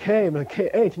not with a K, but a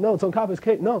KH. No, it's on top is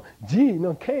K. No, G,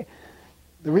 no K.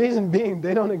 The reason being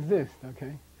they don't exist,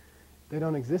 okay? They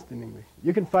don't exist in English.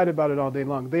 You can fight about it all day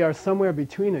long. They are somewhere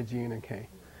between a G and a K.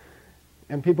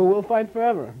 And people will fight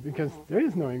forever because there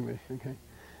is no English, okay?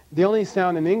 The only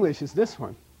sound in English is this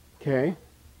one. K,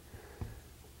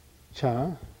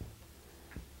 cha,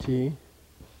 T.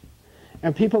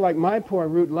 And people like my poor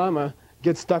root lama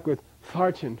get stuck with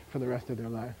Farchen for the rest of their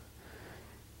life.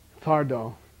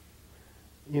 Fardo.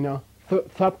 You know,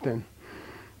 Thupten.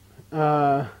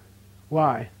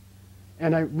 Why?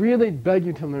 And I really beg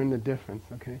you to learn the difference,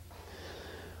 okay?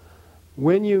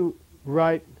 When you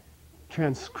write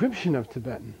transcription of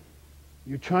Tibetan,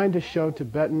 you're trying to show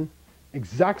Tibetan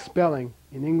exact spelling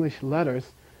in English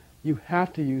letters, you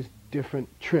have to use different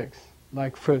tricks.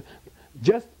 Like for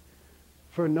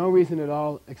no reason at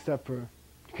all except for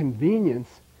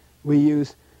convenience, we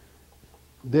use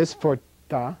this for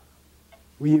ta,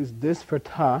 we use this for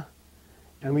ta,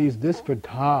 and we use this for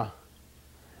ta.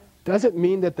 Does it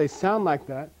mean that they sound like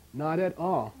that? Not at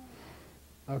all.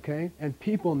 Okay? And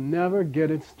people never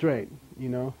get it straight, you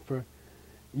know.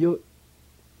 You'll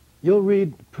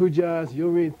read pujas, you'll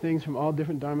read things from all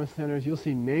different Dharma centers, you'll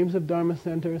see names of Dharma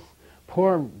centers.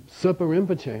 Poor Supa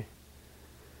Rinpoche.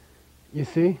 You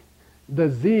see? The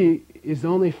Z is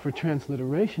only for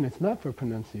transliteration, it's not for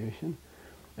pronunciation.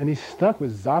 And he's stuck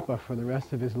with Zappa for the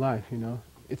rest of his life, you know.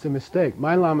 It's a mistake.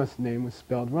 My Lama's name was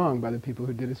spelled wrong by the people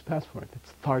who did his passport.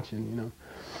 It's Tarchin, you know.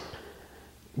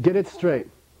 Get it straight.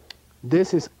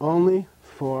 This is only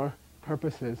for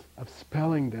purposes of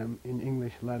spelling them in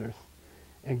English letters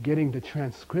and getting the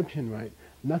transcription right.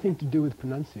 Nothing to do with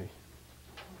pronunciation.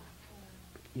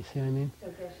 You see what I mean? So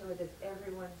Geshe, does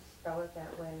everyone spell it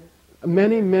that way?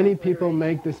 Many people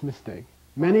make this mistake.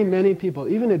 Many people,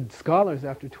 even scholars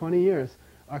after 20 years,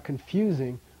 are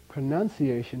confusing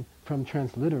pronunciation from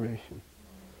transliteration.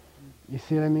 You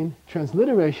see what I mean?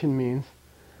 Transliteration means,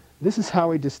 this is how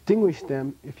we distinguish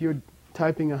them if you're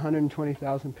typing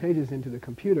 120,000 pages into the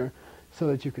computer so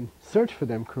that you can search for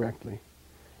them correctly.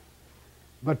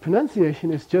 But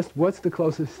pronunciation is just what's the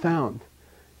closest sound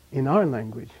in our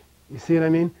language. You see what I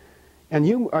mean? And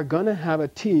you are going to have a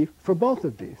T for both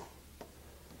of these.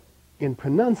 In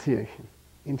pronunciation.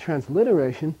 In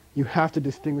transliteration, you have to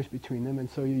distinguish between them, and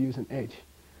so you use an H.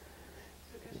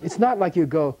 It's not like you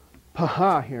go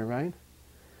paha here, right?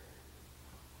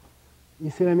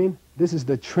 You see what I mean? This is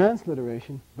the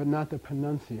transliteration, but not the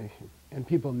pronunciation. And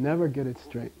people never get it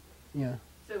straight. Yeah.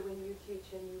 So when you teach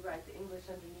and you write the English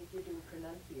underneath, you do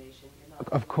pronunciation. You're not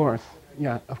Of course.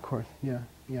 Yeah, of course. Yeah,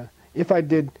 yeah. If I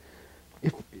did,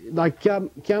 like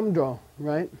Kyamdro,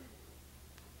 right?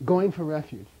 Going for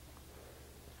refuge.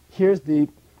 Here's the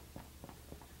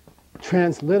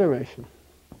transliteration.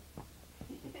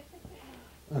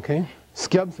 Okay?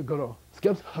 Skyabsagro.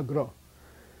 Skyabsagro.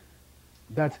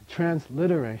 That's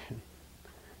transliteration.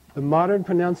 The modern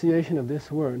pronunciation of this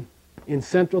word in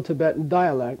Central Tibetan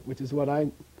dialect, which is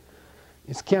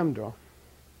is Kyamdro.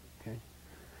 Okay?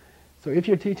 So if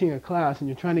you're teaching a class and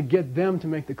you're trying to get them to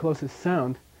make the closest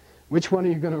sound, which one are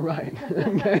you going to write?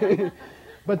 Okay?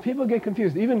 But people get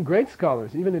confused. Even great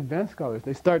scholars, even advanced scholars,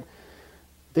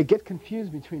 they get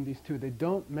confused between these two. They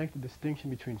don't make the distinction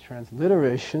between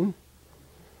transliteration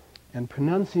and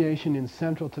pronunciation in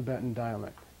Central Tibetan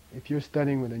dialect. If you're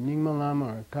studying with a Nyingma Lama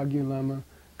or a Kagyu Lama,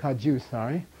 Kagyu,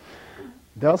 sorry,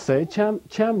 they'll say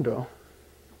Chamdo.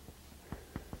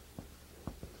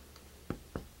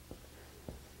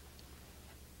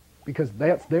 Because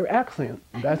that's their accent.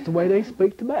 That's the way they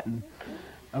speak Tibetan.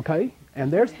 Okay? And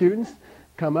their students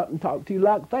come up and talk to you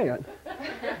like that.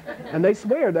 And they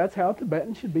swear that's how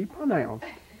Tibetan should be pronounced.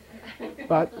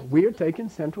 But we're taking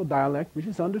Central dialect, which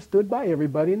is understood by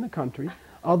everybody in the country,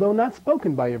 although not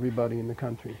spoken by everybody in the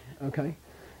country. Okay?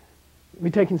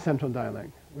 We're taking Central dialect,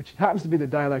 which happens to be the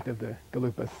dialect of the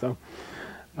Galupas. So,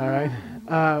 all right?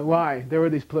 Why? There were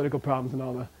these political problems and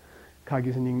all the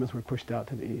Kagyus and Nyingmas were pushed out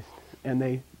to the east. And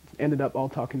they ended up all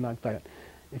talking like that.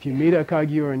 If you meet a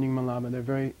Kagyu or a Nyingma Lama, they're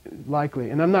very likely,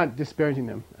 and I'm not disparaging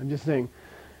them, I'm just saying,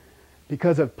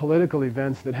 because of political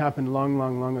events that happened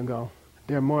long ago,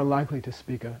 they're more likely to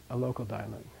speak a local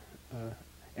dialect.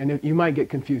 And you might get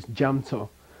confused, Jamtso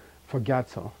for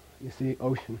Gyatso, you see,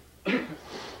 ocean.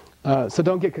 So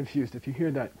don't get confused. If you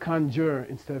hear that, Kanjur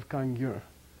instead of Kangyur,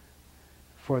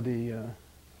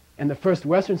 and the first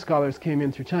Western scholars came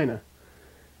in through China.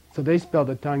 So they spelled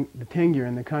the Tengyur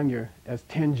and the Kangyur as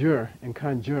Tenjur and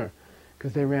Kanjur,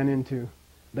 because they ran into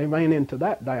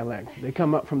that dialect. They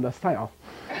come up from the south.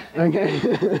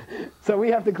 Okay? So we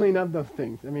have to clean up those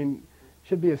things. I mean,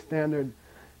 should be a standard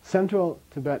Central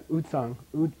Tibet Utsang,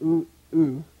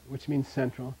 which means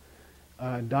central,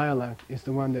 dialect is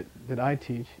the one that I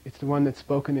teach. It's the one that's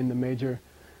spoken in the major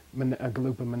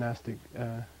Galupa monastic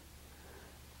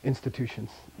institutions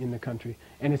in the country.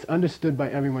 And it's understood by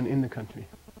everyone in the country.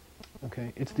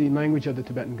 Okay, it's the language of the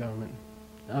Tibetan government.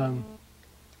 I'm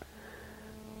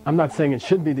not saying it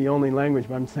should be the only language,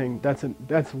 but I'm saying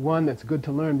that's one that's good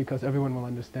to learn because everyone will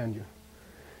understand you.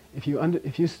 If you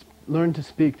learn to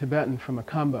speak Tibetan from a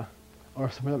Kamba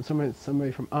or somebody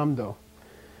from Amdo,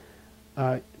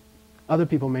 other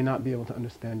people may not be able to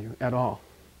understand you at all.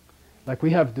 Like we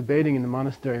have debating in the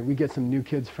monastery, we get some new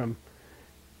kids from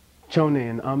Chone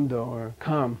and Amdo or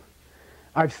Kam.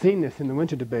 I've seen this in the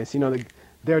winter debates. You know,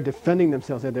 they're defending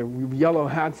themselves. They have their yellow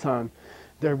hats on.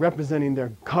 They're representing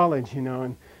their college, you know,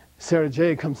 and Sarah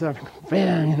J comes up,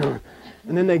 bam, you know,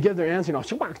 and then they give their answer, you know,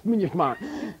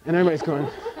 and everybody's going,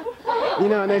 you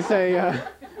know, and they say,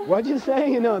 what'd you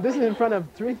say? You know, this is in front of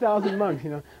 3,000 monks,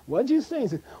 you know. What'd you say? He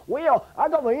says, well, I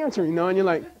got the answer, you know, and you're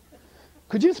like,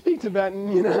 could you speak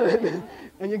Tibetan, you know?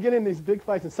 And you get in these big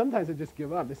fights, and sometimes they just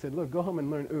give up. They said, look, go home and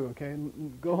learn okay?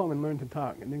 Go home and learn to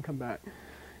talk, and then come back.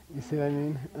 You see what I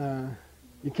mean?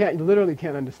 You literally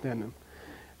can't understand them.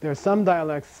 There are some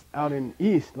dialects out in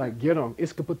east, like Gerong,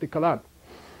 Iskaputi Kalat,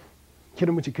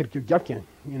 Kiramuchi Kirkyakyan,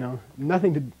 you know,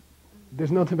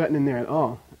 there's no Tibetan in there at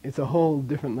all. It's a whole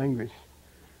different language.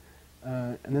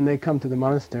 And then they come to the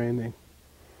monastery and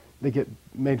they get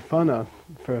made fun of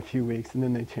for a few weeks and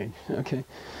then they change. Okay.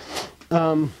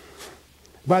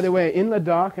 By the way, in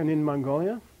Ladakh and in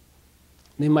Mongolia,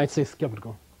 they might say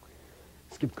skipgro.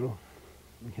 Skipgro.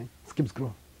 Okay.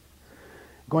 Skipgro.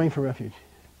 Going for refuge.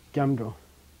 Gyamdro.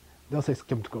 They'll say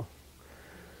skipgro.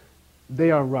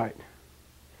 They are right.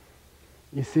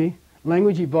 You see?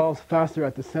 Language evolves faster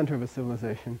at the center of a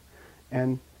civilization,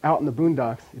 and out in the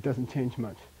boondocks, it doesn't change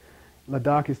much.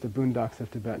 Ladakh is the boondocks of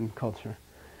Tibetan culture.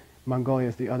 Mongolia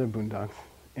is the other boondocks.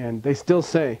 And they still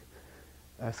say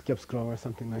skipskro or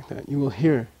something like that. You will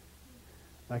hear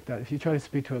like that. If you try to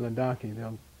speak to a Ladakhi,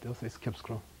 they'll say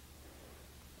skipskro.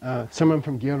 Someone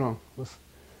from Gyalong was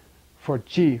for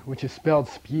chi, which is spelled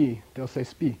spi, they'll say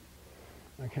spi.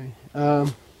 Okay.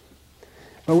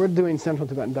 But we're doing Central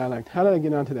Tibetan dialect. How did I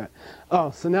get onto that? Oh,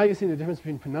 so now you see the difference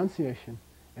between pronunciation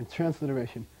and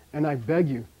transliteration. And I beg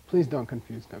you, please don't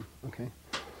confuse them, okay?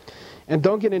 And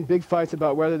don't get in big fights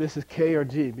about whether this is K or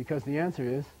G, because the answer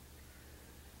is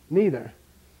neither.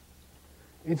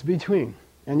 It's between.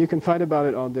 And you can fight about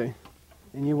it all day.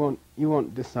 And you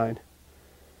won't decide.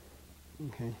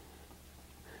 Okay.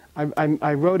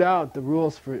 I wrote out the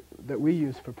rules that we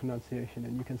use for pronunciation,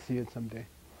 and you can see it someday.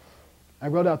 I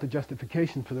wrote out the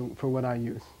justification for what I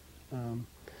use.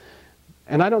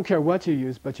 And I don't care what you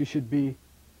use, but you should be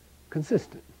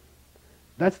consistent.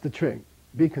 That's the trick.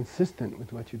 Be consistent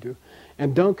with what you do.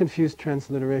 And don't confuse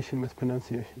transliteration with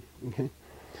pronunciation. Okay?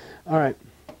 All right.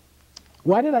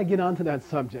 Why did I get onto that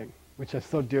subject, which is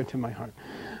so dear to my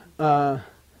heart?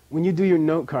 When you do your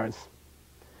note cards,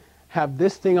 have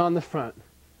this thing on the front,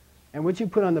 and what you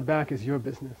put on the back is your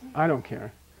business. I don't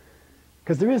care.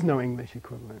 Because there is no English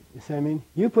equivalent. You see what I mean?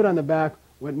 You put on the back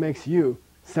what makes you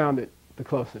sound it the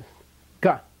closest.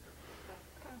 Ka.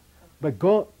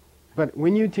 But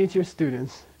when you teach your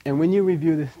students, and when you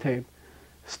review this tape,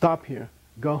 stop here,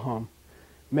 go home,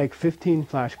 make 15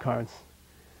 flashcards,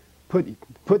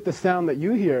 put the sound that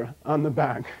you hear on the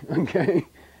back, okay?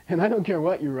 And I don't care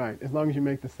what you write, as long as you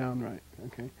make the sound right,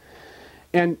 okay?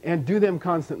 And do them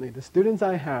constantly. The students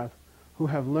I have who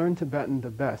have learned Tibetan the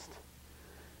best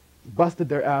busted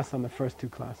their ass on the first 2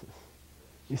 classes.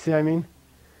 You see what I mean?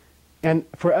 And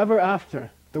forever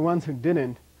after, the ones who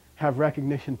didn't have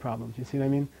recognition problems. You see what I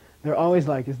mean? They're always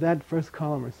like, is that first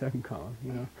column or second column?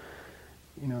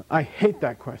 You know, I hate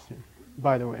that question,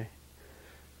 by the way.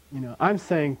 You know, I'm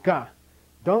saying ka.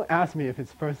 Don't ask me if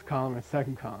it's first column or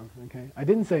second column, okay? I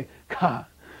didn't say ka,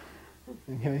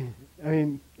 okay? I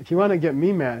mean, if you want to get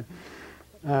me mad,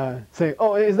 say,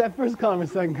 oh, is that first column or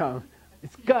second column?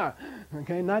 It's ka,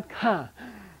 okay, not ka.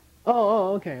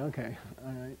 Oh, okay, all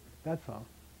right, that's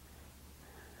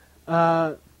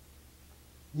all.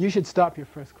 You should stop your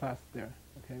first class there,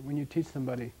 okay, when you teach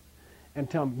somebody and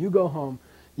tell them, you go home,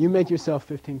 you make yourself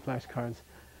 15 flashcards,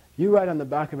 you write on the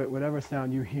back of it whatever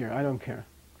sound you hear, I don't care.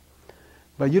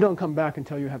 But you don't come back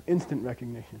until you have instant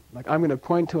recognition. Like, I'm going to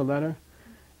point to a letter,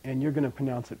 and you're going to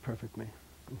pronounce it perfectly,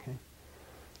 okay?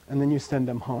 And then you send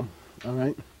them home, all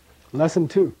right? Lesson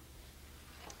 2.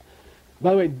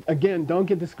 By the way, again, don't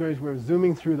get discouraged. We're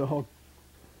zooming through the whole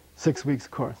 6 weeks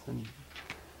course. And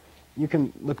you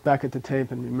can look back at the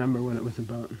tape and remember what it was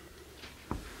about.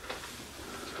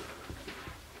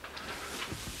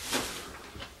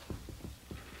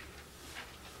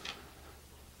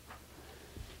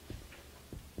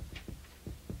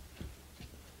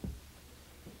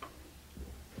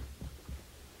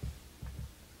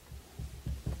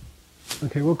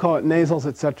 Okay, we'll call it nasals,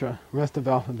 etc. Rest of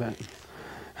alphabet.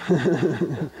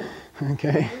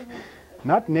 Okay,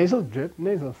 not nasal drip,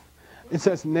 nasals. It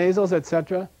says nasals,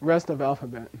 etc. Rest of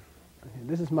alphabet. Okay,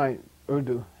 this is my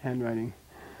Urdu handwriting.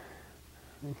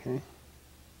 Okay.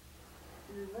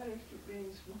 Your letters keep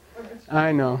being smaller.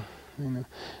 I know.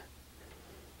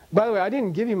 By the way, I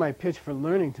didn't give you my pitch for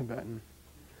learning Tibetan.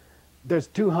 There's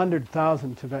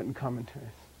 200,000 Tibetan commentaries.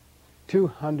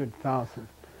 200,000.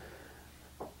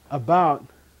 About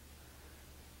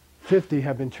 50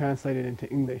 have been translated into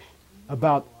English.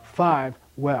 About 5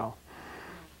 well.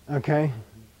 Okay?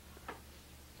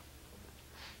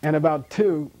 And about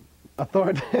 2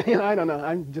 authoritative. I don't know.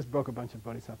 I just broke a bunch of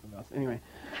bodhisattva vows. Anyway.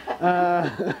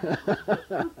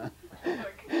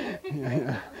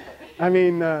 Yeah. I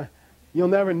mean, you'll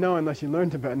never know unless you learn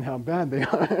Tibetan how bad they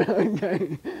are.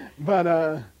 Okay?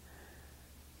 But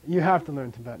you have to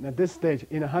learn Tibetan. At this stage,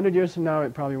 in 100 years from now,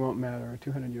 it probably won't matter, or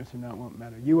 200 years from now, it won't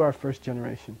matter. You are first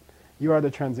generation. You are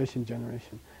the transition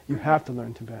generation. You have to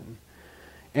learn Tibetan.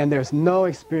 And there's no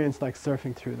experience like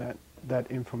surfing through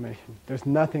that information. There's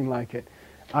nothing like it.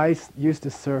 I used to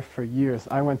surf for years.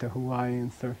 I went to Hawaii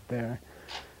and surfed there.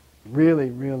 Really,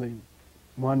 really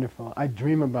wonderful. I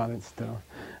dream about it still.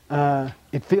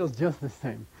 it feels just the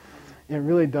same. It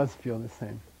really does feel the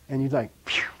same. And you're like,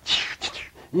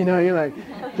 you know, you're like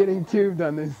getting tubed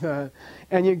on this.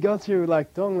 And you go through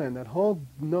like Donglen, that whole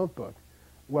notebook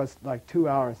was like 2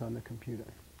 hours on the computer,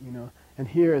 you know. And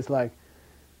here is like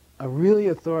a really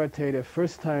authoritative,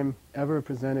 first time ever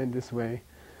presented this way,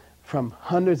 from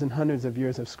hundreds and hundreds of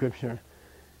years of scripture.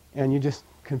 And you just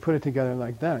can put it together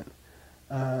like that.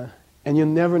 And you'll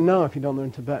never know if you don't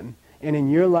learn Tibetan. And in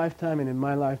your lifetime and in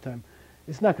my lifetime,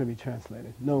 it's not going to be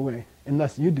translated. No way.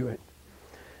 Unless you do it.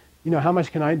 You know, how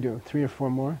much can I do? 3 or 4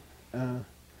 more?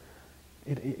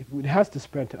 It has to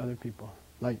spread to other people.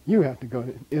 Like, you have to go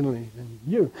to Italy, and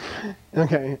you.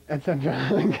 Okay, etc.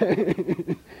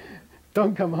 Okay.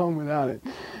 Don't come home without it.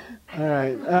 All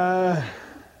right.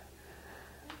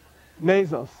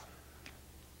 Nasals.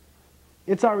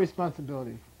 It's our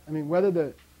responsibility. I mean, whether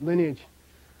the lineage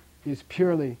is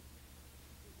purely,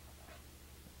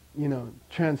 you know,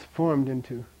 transformed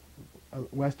into a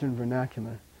Western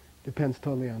vernacular depends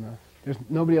totally on us.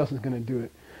 Nobody else is going to do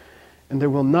it. And there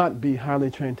will not be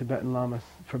highly trained Tibetan lamas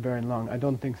for very long. I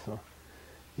don't think so.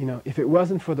 You know, if it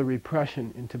wasn't for the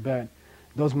repression in Tibet,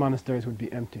 those monasteries would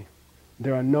be empty.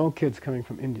 There are no kids coming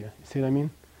from India. You see what I mean?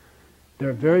 There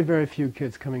are very, very few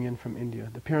kids coming in from India.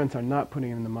 The parents are not putting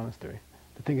them in the monastery.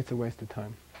 They think it's a waste of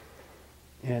time.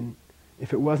 And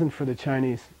if it wasn't for the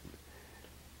Chinese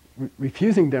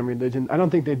refusing them religion, I don't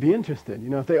think they'd be interested. You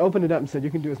know, if they opened it up and said,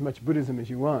 you can do as much Buddhism as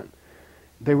you want,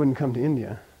 they wouldn't come to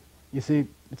India. You see,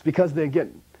 it's because they get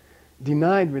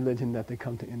denied religion that they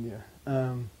come to India.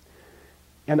 And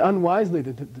unwisely,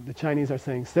 the Chinese are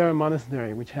saying, Sera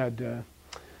Monastery, which had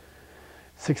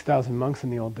 6,000 monks in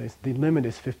the old days, the limit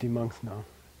is 50 monks now.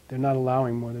 They're not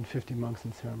allowing more than 50 monks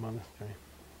in Sera Monastery.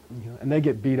 You know, and they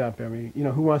get beat up every, you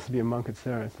know, who wants to be a monk at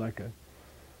Sera? It's like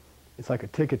a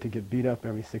ticket to get beat up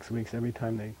every 6 weeks. Every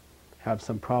time they have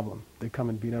some problem, they come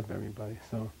and beat up everybody.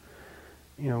 So,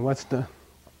 you know, what's the,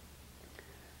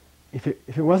 if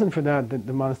it wasn't for that,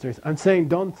 the monasteries, I'm saying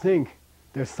don't think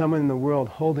there's someone in the world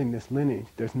holding this lineage.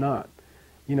 There's not.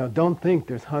 You know, don't think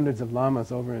there's hundreds of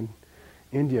lamas over in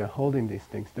India holding these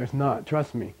things. There's not.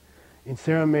 Trust me. In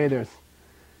Saramay, there's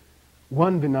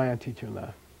 1 Vinaya teacher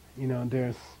left. You know,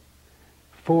 there's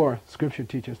 4 scripture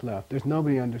teachers left. There's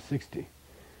nobody under 60.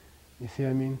 You see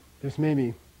what I mean? There's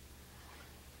maybe,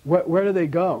 where do they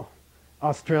go?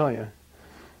 Australia,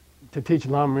 to teach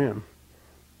Lam Rim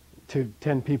to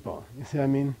 10 people. You see what I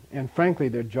mean? And frankly,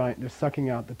 they're sucking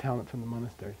out the talent from the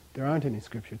monasteries. There aren't any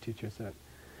scripture teachers.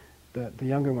 The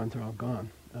younger ones are all gone.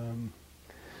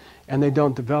 And they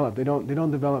don't develop. They don't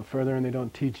develop further, and they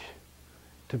don't teach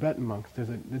Tibetan monks. There's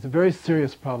a very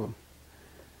serious problem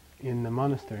in the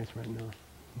monasteries right now.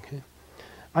 Okay,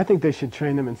 I think they should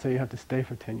train them and say you have to stay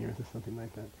for 10 years or something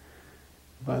like that.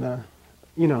 But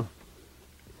you know,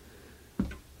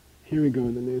 here we go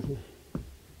with the nasal.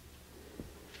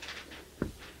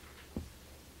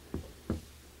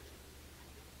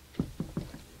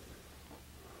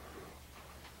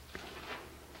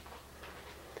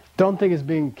 Don't think it's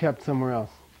being kept somewhere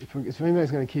else. If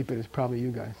anybody's going to keep it, it's probably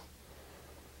you guys.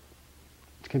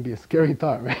 It can be a scary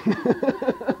thought, right?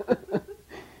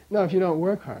 No, if you don't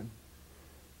work hard,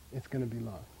 it's going to be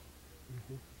lost.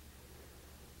 Mm-hmm.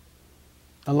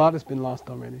 A lot has been lost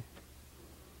already.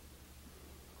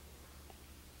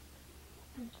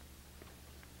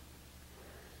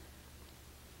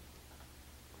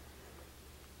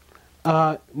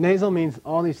 Nasal means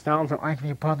all these sounds are like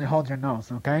you probably hold your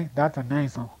nose, okay? That's a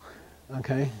nasal.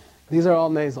 Okay? These are all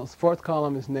nasals. 4th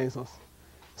column is nasals.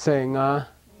 Say nga.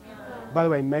 By the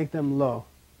way, make them low.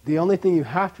 The only thing you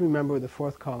have to remember with the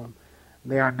 4th column,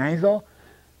 they are nasal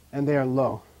and they are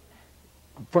low.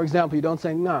 For example, you don't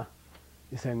say nga,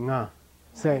 you say nga.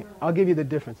 Say, I'll give you the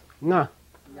difference. Nga.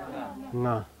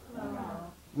 Nga.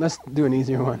 Let's do an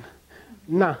easier one.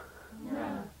 Na.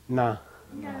 Na.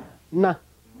 Na.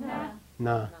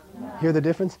 Na. Hear the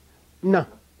difference? Na.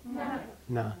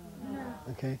 Na.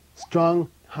 Okay? Strong,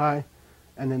 high,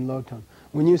 and then low tone.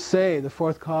 When you say the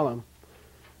 4th column,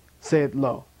 say it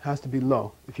low. Has to be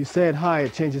low. If you say it high,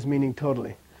 it changes meaning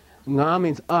totally. Nga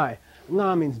means I.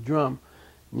 Nga means drum.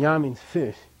 Nya means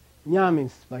fish. Nya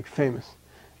means like famous.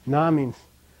 Na means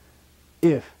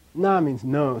if. Na means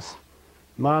nose.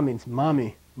 Ma means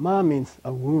mommy. Ma means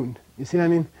a wound. You see what I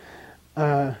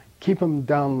mean? Keep them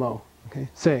down low. Okay?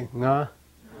 Say nga,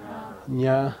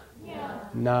 nya,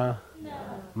 na,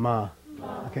 ma.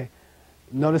 Okay?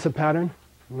 Notice a pattern?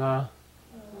 Nga,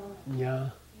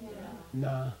 nya,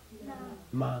 na,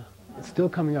 ma. It's still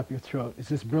coming up your throat. It's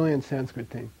this brilliant Sanskrit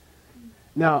thing.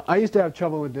 Now, I used to have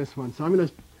trouble with this one, so I'm going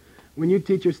to, when you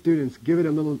teach your students, give it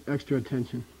a little extra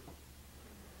attention.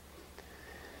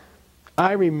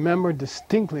 I remember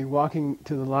distinctly walking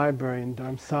to the library in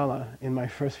Dharamsala in my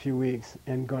first few weeks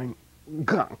and going,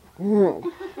 "Gah, you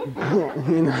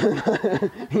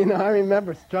know, you know, I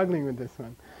remember struggling with this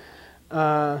one.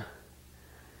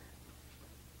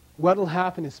 What'll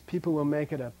happen is people will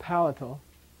make it a palatal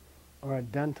or a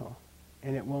dental,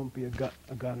 and it won't be a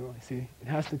guttural. See, it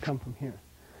has to come from here.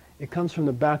 It comes from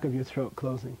the back of your throat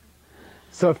closing.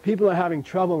 So if people are having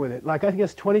trouble with it, like I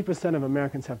guess 20% of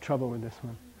Americans have trouble with this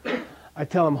one, I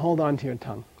tell them, hold on to your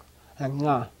tongue. And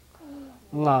nga,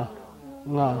 nga,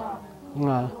 nga,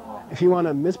 nga. If you want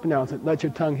to mispronounce it, let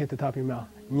your tongue hit the top of your mouth.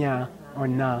 Nya or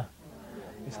na.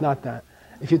 It's not that.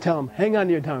 If you tell them, hang on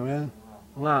to your tongue, man.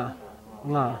 Nga,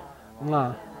 nga,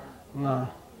 nga, nga.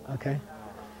 Okay?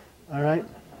 All right?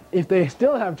 If they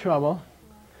still have trouble,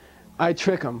 I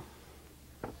trick them.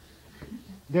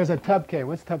 There's a tabke.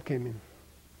 What's tabke mean?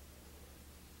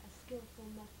 A skillful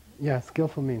method. Yeah,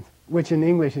 skillful means, which in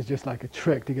English is just like a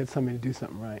trick to get somebody to do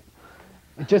something right.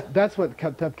 It just, that's what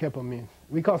tabkepo means.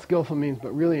 We call skillful means,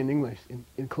 but really in English,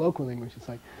 in colloquial English, it's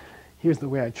like, here's the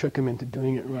way I trick them into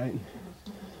doing it right.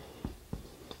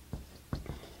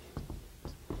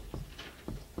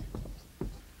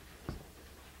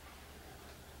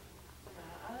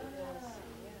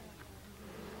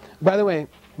 By the way,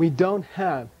 we don't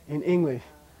have in English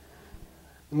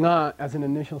nga as an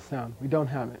initial sound. We don't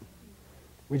have it.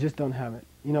 We just don't have it.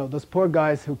 You know, those poor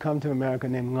guys who come to America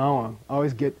named ngawang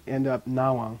always end up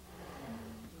nawang,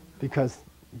 because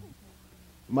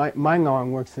my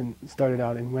ngawang started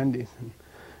out in Wendy's, and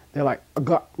they're like,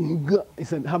 he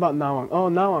said, how about nawang? Oh,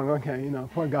 nawang, okay, you know,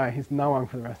 poor guy, he's nawang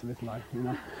for the rest of his life, you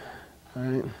know. All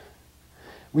right.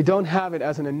 We don't have it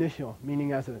as an initial,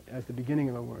 meaning as the beginning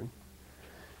of a word.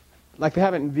 Like they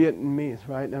have it in Vietnamese,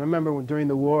 right? And I remember during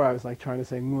the war, I was like trying to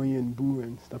say nguyen, boo,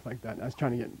 and stuff like that. I was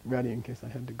trying to get ready in case I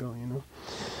had to go, you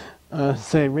know.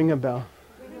 Say, ring a bell.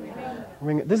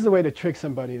 This is the way to trick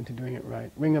somebody into doing it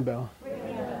right. Ring a bell.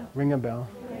 Ring a bell.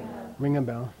 Ring a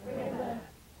bell.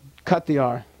 Cut the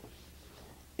R.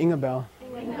 Ing a bell.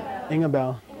 Ing a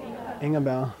bell. Ing a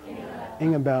bell.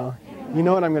 Ing a bell. You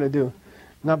know what I'm going to do?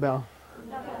 Nga bell.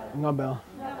 Nga bell.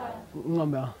 Nga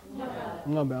bell.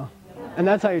 Nga bell. And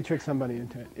that's how you trick somebody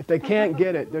into it. If they can't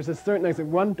get it, there's a certain, like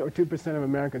 1 or 2% of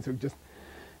Americans who just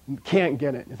can't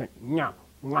get it. It's like, nya,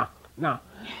 nya, nah.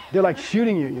 They're like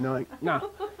shooting you, you know, like, nah,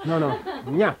 no, no,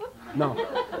 nya, no,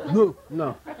 no,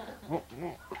 no.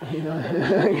 You know,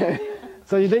 okay.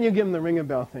 So then you give them the ring a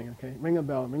bell thing, okay? Ring a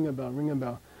bell, ring a bell, ring a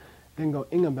bell. Then go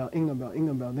ing a bell, ing a bell, ing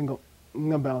a bell. Then go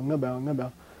ing a bell, ing a bell, ing a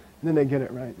bell. And then they get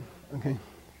it right, okay?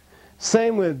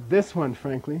 Same with this one,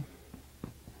 frankly.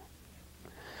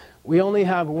 We only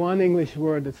have one English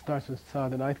word that starts with "sa"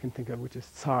 that I can think of, which is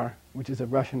 "tsar," which is a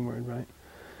Russian word, right?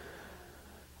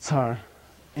 Tsar.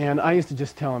 And I used to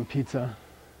just tell him pizza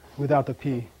without the P.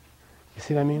 You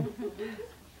see what I mean?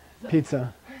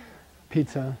 Pizza,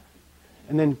 pizza,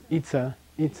 and then itza,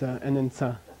 itza, and then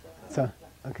sa, sa,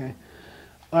 okay?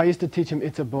 I used to teach him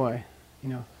it's a boy, you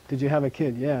know. Did you have a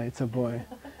kid? Yeah, it's a boy.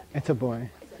 It's a boy.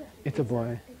 It's a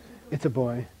boy. It's a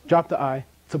boy. Drop the I.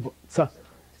 It's a boy. Sa,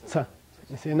 sa.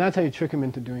 You see, and that's how you trick them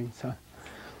into doing sa.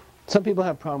 Some people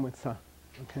have problem with sa,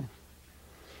 okay?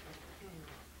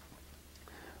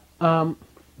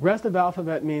 Rest of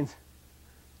alphabet means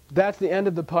that's the end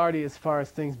of the party as far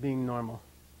as things being normal,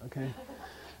 okay?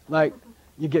 Like,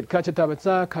 you get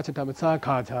kachatabatsa,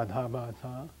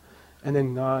 kachatabatsa, and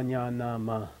then nga, nya, na,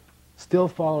 ma. Still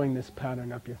following this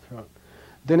pattern up your throat.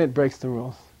 Then it breaks the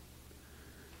rules.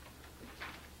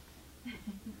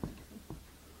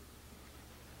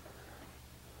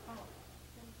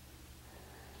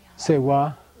 Say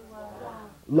wa.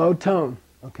 Low tone,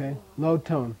 okay? Low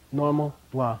tone, normal,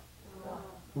 wa.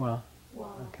 Wa.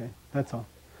 Okay, that's all.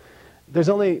 There's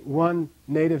only one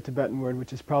native Tibetan word,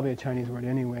 which is probably a Chinese word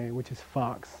anyway, which is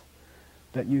fox,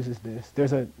 that uses this.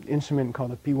 There's an instrument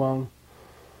called a piwang.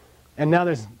 And now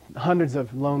there's hundreds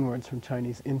of loan words from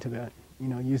Chinese in Tibet, you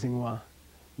know, using wa.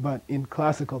 But in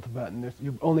classical Tibetan,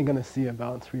 you're only going to see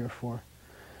about 3 or 4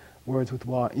 words with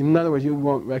wa. In other words, you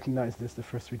won't recognize this the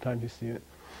first 3 times you see it.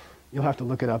 You'll have to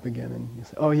look it up again and you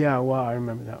say, oh yeah, wow, I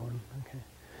remember that one. Okay.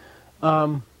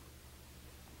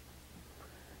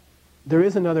 There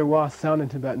is another wa sound in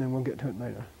Tibetan, and we'll get to it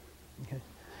later. Okay.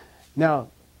 Now,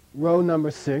 row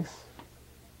number 6.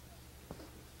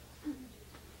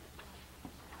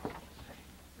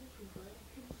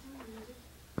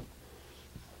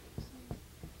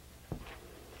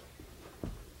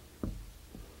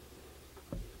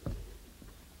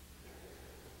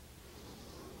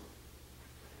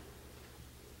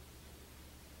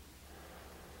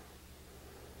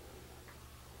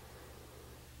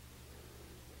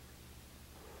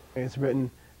 It's written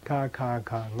ka ka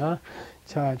ka nga,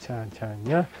 cha cha cha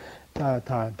nya, ta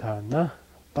ta ta na,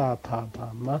 pa pa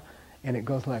pa ma, and it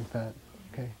goes like that.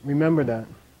 Okay, remember that.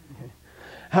 Okay.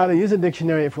 How to use a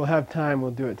dictionary, if we'll have time,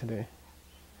 we'll do it today.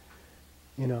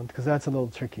 You know, because that's a little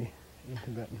tricky in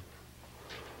Tibetan.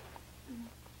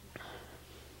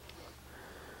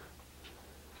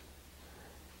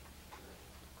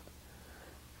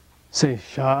 Say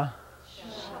sha.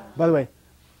 By the way,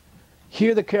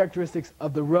 here the characteristics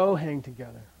of the row hang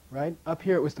together, right? Up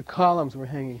here it was the columns were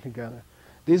hanging together.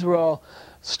 These were all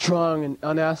strong and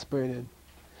unaspirated.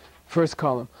 First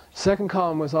column. Second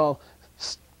column was all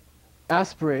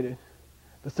aspirated.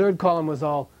 The third column was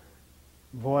all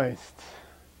voiced.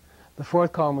 The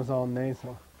fourth column was all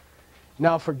nasal.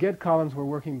 Now forget columns, we're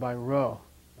working by row.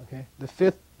 Okay?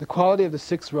 The quality of the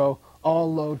sixth row,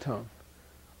 all low tone.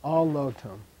 All low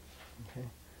tone. Okay?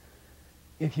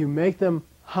 If you make them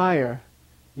higher,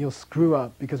 you'll screw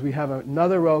up because we have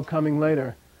another row coming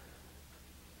later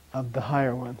of the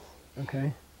higher ones.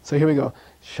 Okay? So here we go.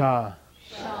 Sha,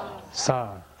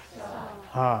 sa,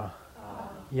 ha,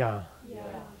 ya,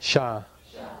 sha,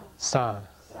 sa,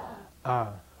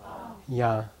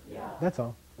 ya. That's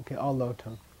all. Okay, all low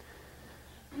tone.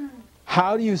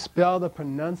 How do you spell the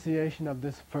pronunciation of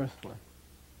this first one?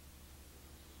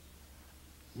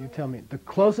 You tell me. The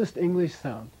closest English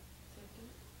sound.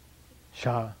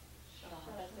 Sha.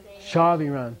 Sha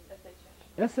Viran.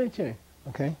 S-H-A.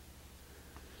 Okay.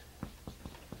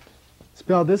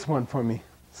 Spell this one for me.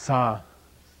 Sa.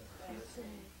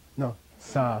 No.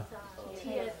 Sa.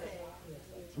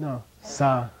 No.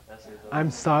 Sa. I'm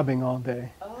sobbing all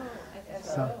day.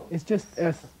 Sa. It's just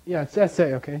S. Yeah, it's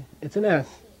S-A, okay? It's an S.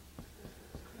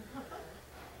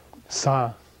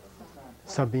 Sa.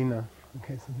 Sabina.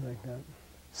 Okay, something like that.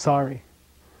 Sorry.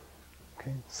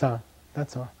 Okay, sa.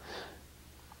 That's all.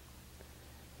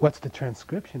 What's the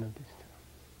transcription of these two?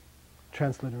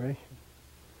 Transliteration.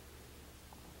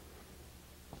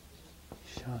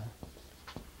 Sha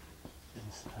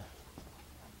and sa.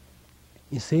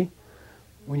 You see?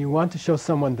 When you want to show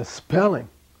someone the spelling,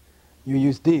 you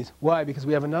use these. Why? Because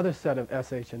we have another set of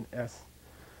SH and S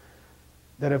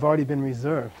that have already been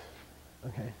reserved.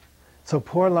 Okay. So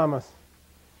poor Lama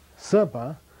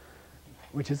Sapa,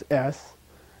 which is S,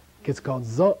 gets called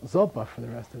Zopa for the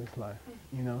rest of his life.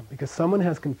 You know, because someone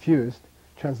has confused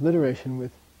transliteration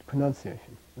with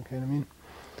pronunciation. Okay what I mean?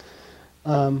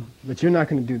 But you're not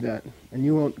going to do that, and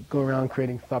you won't go around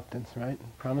creating thuptons, right?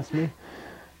 Promise me?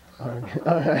 Okay.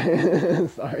 All right.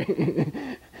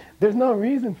 Sorry. There's no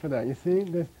reason for that. You see,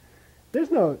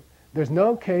 there's no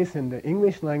case in the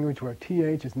English language where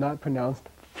th is not pronounced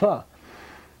th.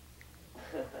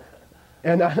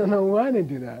 And I don't know why they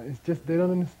do that. It's just they don't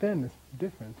understand this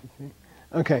difference. You see?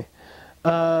 Okay.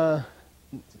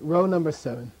 Row number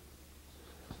 7.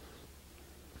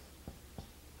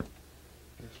 Could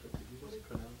you just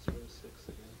pronounce row 6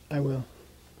 again? I will.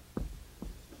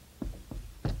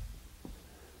 I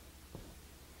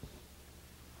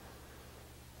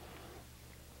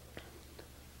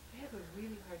have a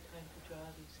really hard time to draw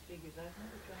these figures. I've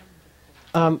never drawn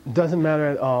them before. Doesn't matter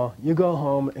at all. You go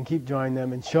home and keep drawing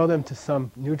them and show them to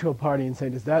some neutral party and say,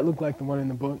 does that look like the one in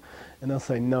the book? And they'll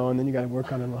say no, and then you got to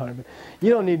work on it a little harder. But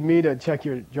you don't need me to check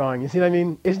your drawing. You see what I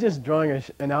mean? It's just drawing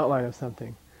an outline of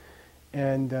something.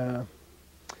 And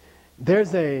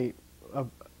there's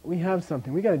we have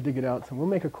something. We got to dig it out. So we'll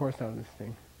make a course out of this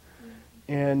thing.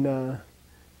 And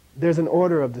there's an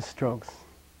order of the strokes.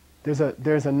 There's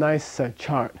a nice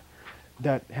chart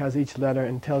that has each letter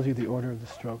and tells you the order of the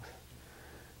strokes.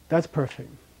 That's perfect.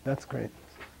 That's great.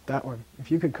 That one.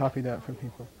 If you could copy that for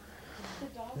people.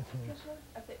 At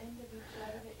the end of each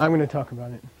letter. I'm going to talk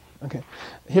about it. Okay.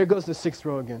 Here goes the 6th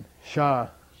row again. Sha.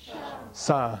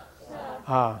 Sa.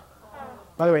 Ha.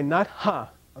 By the way, not ha.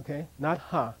 Okay? Not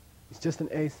ha. It's just an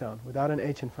A sound without an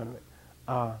H in front of it.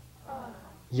 Ah.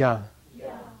 Ya.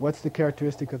 What's the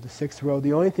characteristic of the 6th row?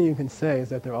 The only thing you can say is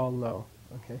that they're all low.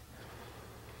 Okay?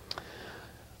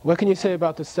 What can you say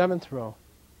about the 7th row?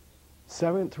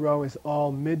 7th row is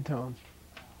all mid-tone.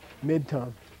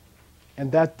 Mid-tone.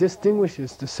 And that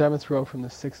distinguishes the 7th row from the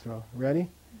 6th row. Ready?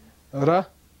 Ra,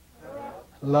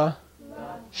 la,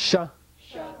 sha,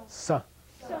 sa.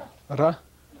 Ra,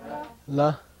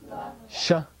 la,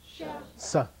 sha,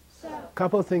 sa.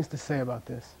 Couple of things to say about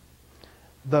this.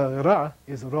 The ra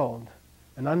is rolled,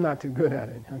 and I'm not too good at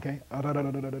it, okay?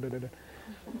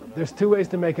 There's 2 ways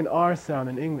to make an R sound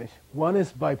in English. One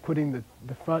is by putting the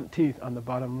front teeth on the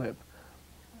bottom lip.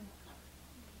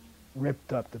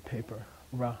 Ripped up the paper.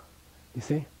 Ra. You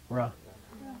see? Ra.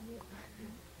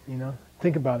 You know?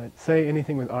 Think about it. Say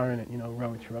anything with R in it, you know,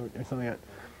 roach, or something like that.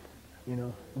 You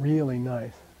know, really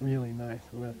nice. really nice.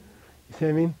 You see what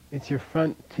I mean? It's your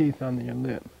front teeth on your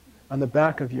lip, on the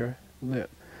back of your lip.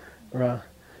 Ra.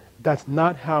 That's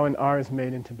not how an R is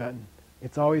made in Tibetan.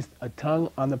 It's always a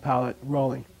tongue on the palate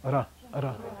rolling. Ra,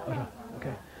 ra, ra.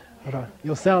 Okay. Ra.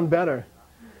 You'll sound better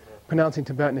pronouncing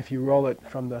Tibetan if you roll it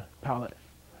from the palate.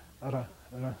 Ra,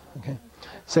 ra. Okay.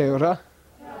 Say ra,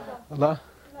 la,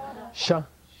 sha,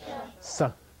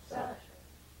 sa.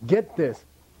 Get this.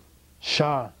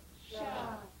 Sha,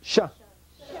 sha,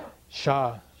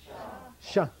 sha,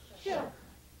 sha,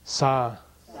 sa,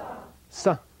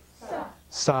 sa,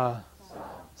 sa,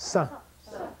 sa.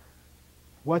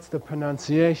 What's the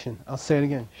pronunciation? I'll say it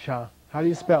again. Sha. How do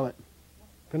you spell it?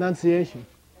 Pronunciation.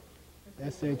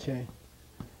 S-H-A.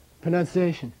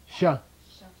 Pronunciation. Sha.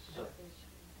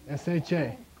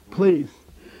 S-H-A. Please.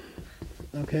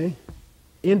 Okay?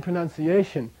 In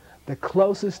pronunciation, the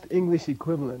closest English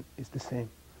equivalent is the same.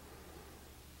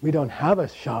 We don't have a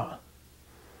sha.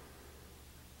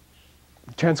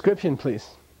 Transcription, please.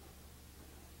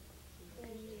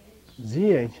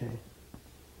 Z-H-A.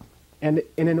 And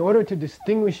in order to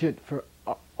distinguish it for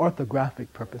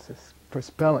orthographic purposes, for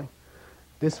spelling,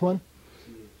 this one,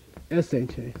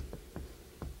 S-H-A.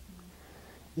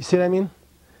 You see what I mean?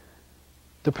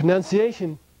 The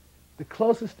pronunciation, the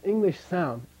closest English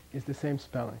sound is the same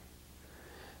spelling.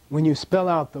 When you spell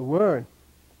out the word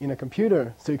in a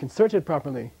computer so you can search it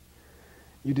properly,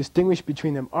 you distinguish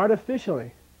between them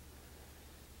artificially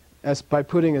as by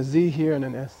putting a Z here and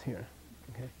an S here.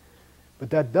 Okay? But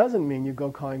that doesn't mean you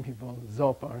go calling people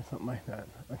Zopa or something like that.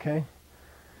 Okay?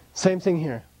 Same thing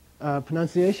here.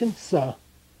 Pronunciation, sa.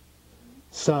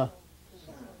 Sa.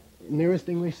 Nearest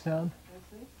English sound?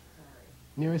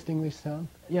 Nearest English sound?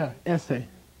 Yeah, essay.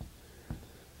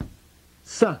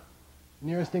 Sa.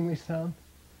 Nearest English sound?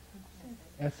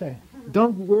 Essay.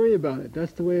 Don't worry about it.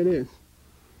 That's the way it is.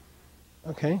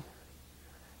 Okay?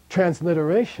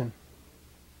 Transliteration.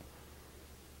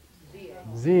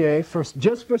 Z-A,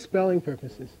 just for spelling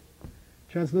purposes.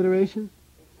 Transliteration?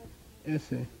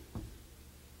 Essay.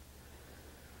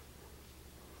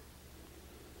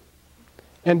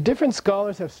 And different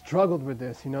scholars have struggled with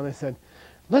this. You know, they said,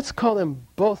 let's call them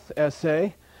both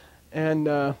essay, and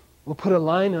we'll put a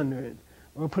line under it,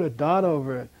 or we'll put a dot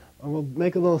over it, or we'll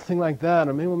make a little thing like that,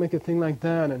 or maybe we'll make a thing like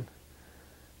that, and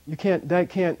you can't,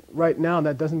 right now,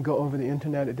 that doesn't go over the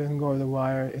internet, it doesn't go over the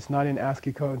wire, it's not in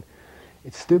ASCII code.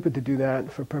 It's stupid to do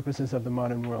that for purposes of the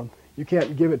modern world. You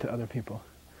can't give it to other people.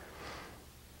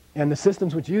 And the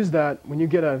systems which use that, when you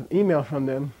get an email from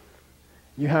them,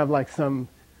 you have like some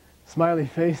smiley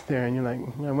face there, and you're like,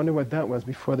 I wonder what that was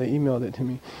before they emailed it to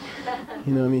me.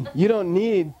 You know what I mean? You don't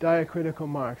need diacritical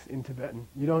marks in Tibetan.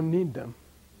 You don't need them.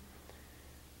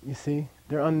 You see?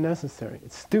 They're unnecessary.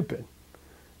 It's stupid.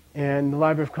 And the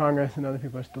Library of Congress and other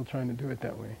people are still trying to do it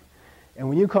that way. And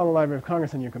when you call the Library of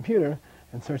Congress on your computer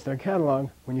and search their catalog,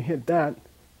 when you hit that,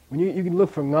 when you can look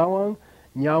for Ngawang,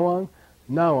 Nyawang,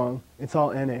 Nawang, it's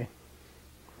all NA.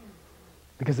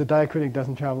 Because the diacritic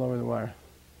doesn't travel over the wire,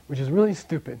 which is really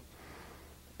stupid.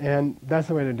 And that's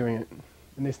the way they're doing it.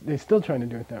 And they're still trying to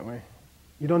do it that way.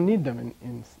 You don't need them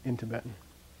in Tibetan.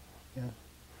 Yeah.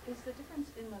 Is the difference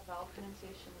in the vowel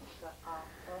pronunciation the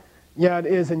Yeah, it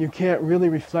is, and you can't really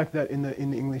reflect that in the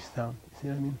English sound. You see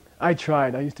what I mean? I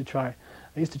tried. I used to try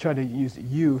to use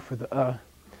U for the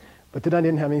but then I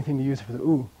didn't have anything to use for the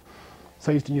U,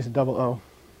 so I used to use a double O,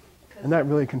 and that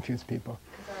really confused people.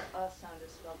 Because our sound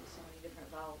is spelled with so many different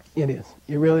vowels. It is.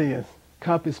 It really is.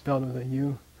 Cup is spelled with a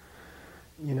U.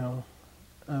 You know,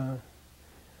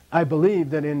 I believe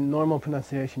that in normal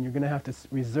pronunciation you're going to have to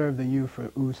reserve the U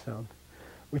for U sound,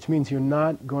 which means you're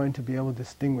not going to be able to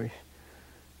distinguish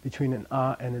between an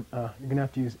and an You're going to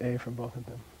have to use A for both of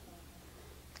them.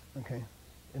 Okay?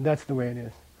 And that's the way it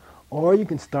is. Or you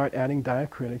can start adding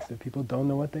diacritics that people don't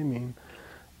know what they mean.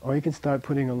 Or you can start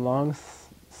putting a long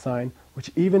sign,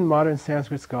 which even modern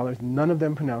Sanskrit scholars, none of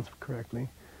them pronounce correctly.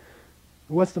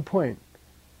 What's the point?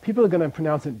 People are going to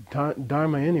pronounce it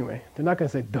dharma anyway. They're not going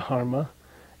to say dharma.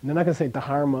 And they're not going to say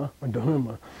dharma or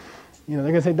dharma. You know,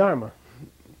 they're going to say dharma.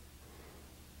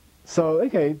 So,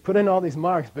 okay, put in all these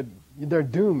marks, but they're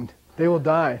doomed. They will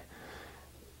die.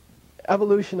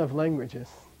 Evolution of languages.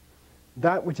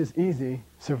 That which is easy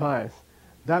survives.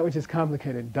 That which is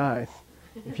complicated dies.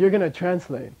 If you're going to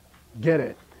translate, get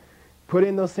it. Put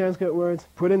in those Sanskrit words,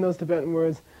 put in those Tibetan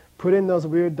words, put in those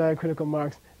weird diacritical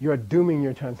marks, you are dooming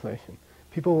your translation.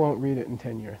 People won't read it in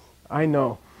 10 years. I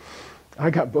know. I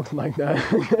got books like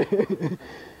that.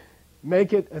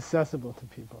 Make it accessible to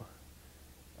people.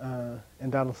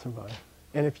 And that'll survive.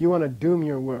 And if you want to doom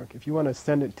your work, if you want to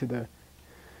send it to the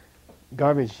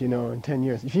garbage, you know, in 10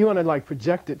 years, if you want to like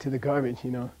project it to the garbage,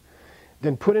 you know,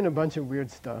 then put in a bunch of weird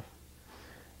stuff.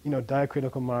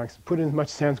 Diacritical marks. Put in as much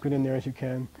Sanskrit in there as you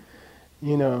can.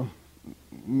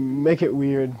 Make it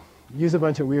weird. Use a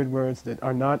bunch of weird words that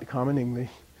are not common English,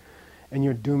 and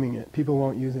you're dooming it. People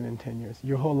won't use it in 10 years.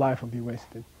 Your whole life will be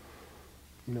wasted.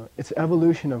 It's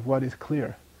evolution of what is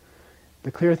clear.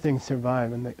 The clear things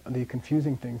survive, and the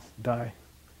confusing things die.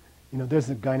 There's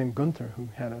a guy named Gunther who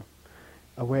had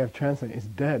a way of translating. It's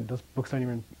dead. Those books aren't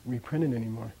even reprinted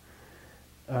anymore.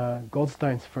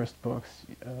 Goldstein's first books,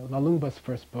 Lalungba's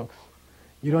first books.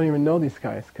 You don't even know these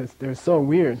guys because they're so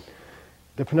weird.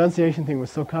 The pronunciation thing was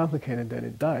so complicated that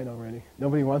it died already.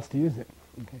 Nobody wants to use it.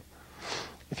 Okay.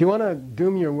 If you want to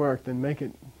doom your work, then make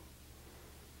it...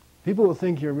 People will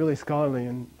think you're really scholarly,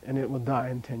 and it will die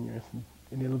in 10 years.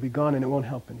 And it'll be gone, and it won't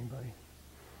help anybody.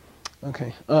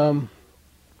 Okay.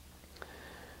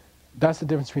 That's the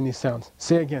difference between these sounds.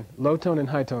 Say again. Low tone and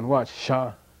high tone. Watch.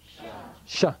 Sha.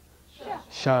 Sha.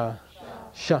 Sha.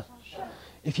 Sha.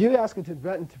 If you ask a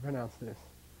Tibetan to pronounce this,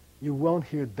 you won't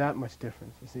hear that much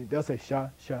difference. You see, they'll say sha,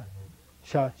 sha,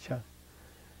 sha, sha.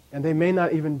 And they may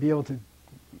not even be able to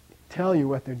tell you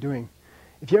what they're doing.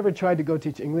 If you ever tried to go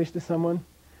teach English to someone,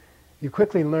 you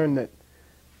quickly learn that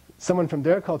someone from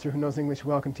their culture who knows English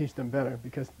well can teach them better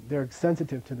because they're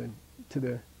sensitive to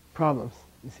the problems.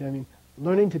 You see,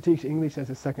 learning to teach English as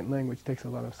a second language takes a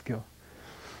lot of skill.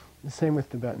 The same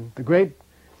with Tibetan. The great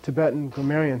Tibetan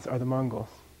grammarians are the Mongols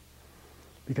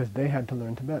because they had to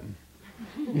learn Tibetan.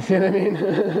 You see what I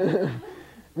mean?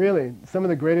 Really, some of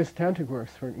the greatest tantric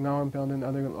works for Ngawang Pel and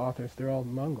other authors, they're all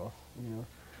Mongols.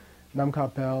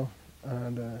 Namkha Pel,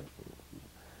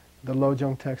 the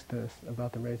Lojong text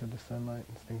about the rays of the sunlight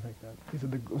and things like that. These are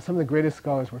some of the greatest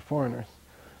scholars were foreigners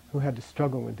who had to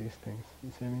struggle with these things. You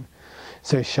see what I mean?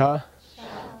 Say sha,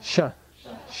 sha,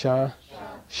 sha,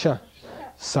 sha,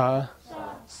 sa,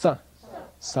 sa,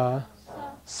 sa,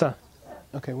 sa.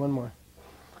 Okay, one more.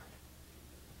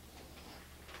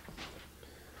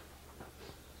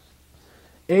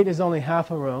 Eight is only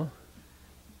half a row.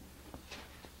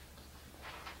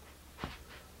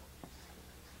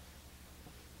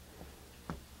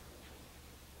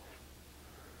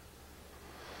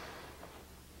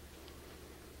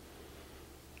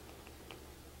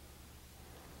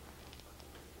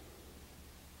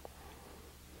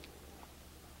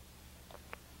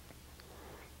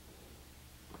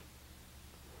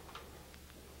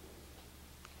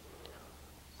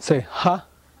 Say ha,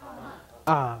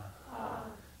 ah.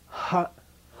 Ha,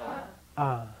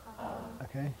 ah,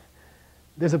 okay?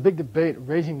 There's a big debate,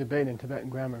 raging debate in Tibetan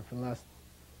grammar for the last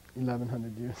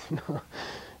 1,100 years,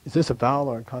 Is this a vowel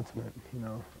or a consonant,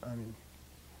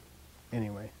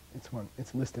 Anyway,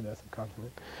 it's listed as a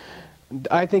consonant. And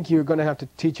I think you're going to have to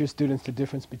teach your students the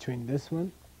difference between this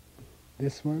one,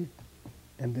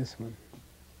 and this one,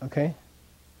 okay?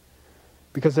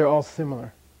 Because they're all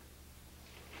similar.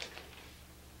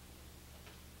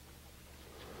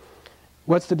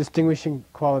 What's the distinguishing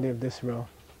quality of this row?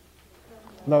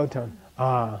 Low tone.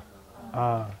 Ah,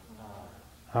 ah,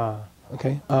 ah.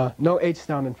 Okay? No H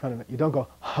sound in front of it. You don't go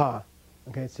ha.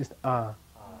 Okay? It's just ah.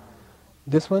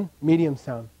 This one, medium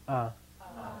sound. Ah.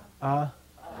 Ah.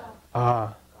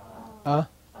 Ah. Ah.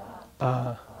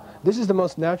 Ah. This is the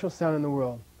most natural sound in the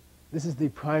world. This is the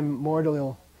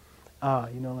primordial ah.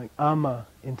 Like ama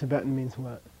in Tibetan means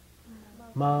what?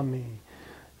 Mommy.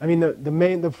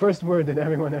 The first word that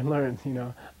everyone learns,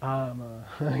 ama,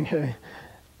 okay,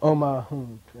 oma,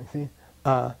 hum, see,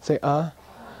 say ah,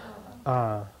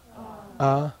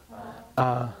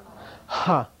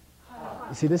 ha.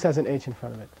 You see, this has an H in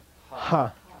front of it.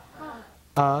 Ha,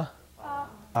 ha,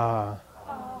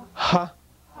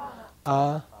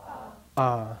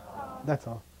 That's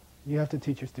all. You have to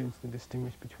teach your students to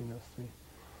distinguish between those three.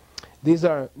 These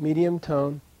are medium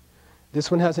tone. This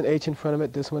one has an H in front of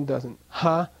it, this one doesn't.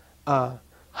 Ha, ah,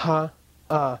 ha,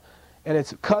 ah. And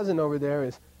its cousin over there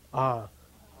is ah.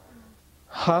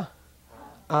 Ha,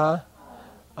 ah,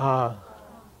 ah.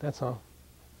 That's all.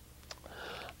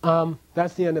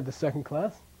 That's the end of the second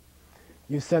class.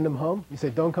 You send them home. You say,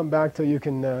 don't come back till you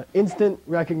can instant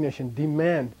recognition,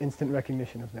 demand instant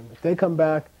recognition of them. If they come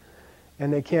back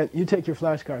and they can't, you take your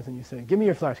flashcards and you say, give me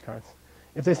your flashcards.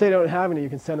 If they say they don't have any, you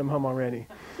can send them home already.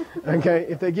 Okay?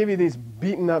 If they give you these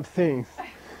beaten up things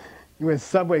with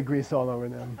subway grease all over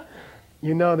them,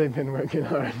 you know they've been working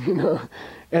hard,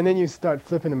 And then you start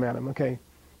flipping them at them, okay?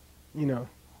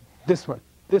 This one,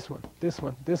 this one, this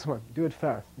one, this one. Do it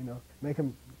fast, Make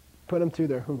them, put them through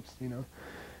their hoops, Is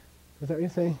that what you're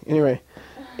saying? Anyway,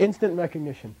 instant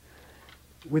recognition.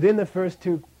 Within the first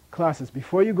two classes,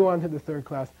 before you go on to the third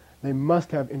class, they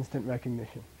must have instant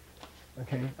recognition.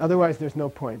 Okay? Otherwise, there's no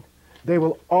point. They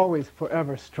will always,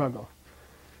 forever struggle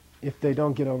if they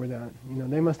don't get over that. You know,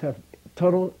 they must have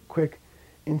total, quick,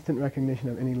 instant recognition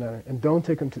of any letter, and don't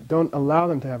allow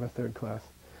them to have a third class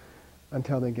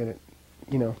until they get it,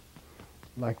 you know,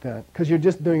 like that. Because you're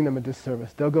just doing them a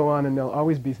disservice. They'll go on and they'll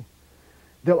always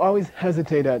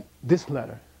hesitate at this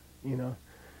letter, you know.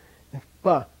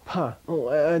 Pa, pa, oh,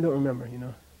 I don't remember, you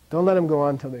know. Don't let them go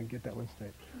on until they get that one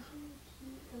straight.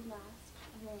 The last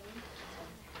row.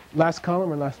 Last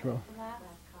column or last row? Last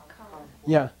column.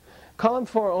 Yeah. Column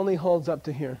 4 only holds up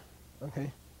to here.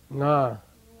 Okay? Nga,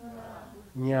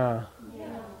 nya,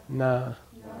 na,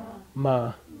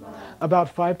 ma.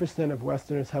 About 5% of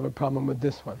Westerners have a problem with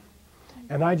this one.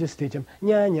 And I just teach them,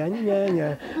 nya, nya, nya,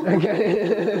 nya.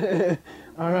 Okay?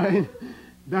 All right?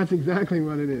 That's exactly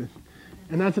what it is.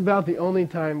 And that's about the only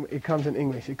time it comes in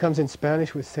English. It comes in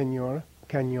Spanish with señor,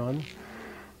 cañón.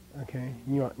 Okay?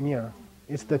 Nya, nya.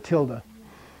 It's the tilde.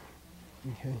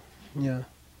 Okay? Yeah.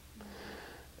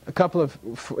 A couple of,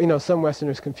 you know, some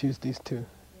Westerners confuse these two.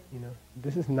 You know,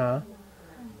 this is na,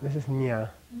 this is nya,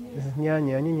 this is nya,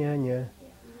 nya, nya, nya, nya.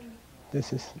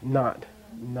 This is not,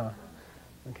 na.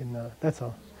 Okay, na. That's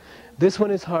all. This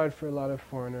one is hard for a lot of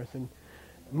foreigners, and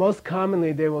most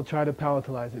commonly they will try to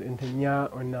palatalize it into nya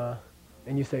or na,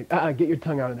 and you say, get your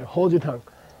tongue out of there. Hold your tongue.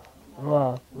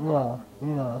 La, la,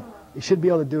 la. You should be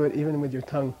able to do it even with your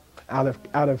tongue out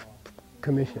of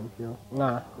commission. You know,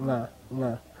 la, la,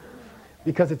 la.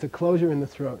 Because it's a closure in the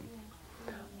throat.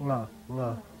 La,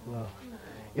 la, la.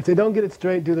 If they don't get it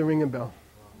straight, do the ring a bell.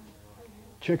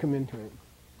 Trick them into it.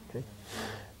 Okay?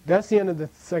 That's the end of the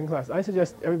second class. I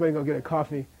suggest everybody go get a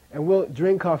coffee, and we'll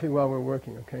drink coffee while we're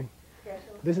working, okay?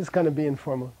 This is kind of be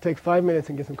informal. Take 5 minutes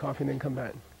and get some coffee and then come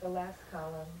back. The last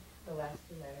column, the last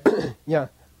two letters. Yeah.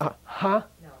 Ha?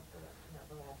 No,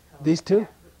 the last column. These two? Yeah.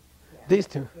 These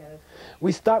two. Yeah, that's-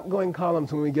 We stop going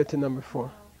columns when we get to number 4.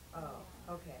 oh,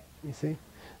 okay. You see?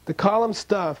 The column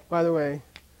stuff, by the way,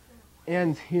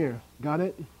 ends here. Got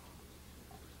it?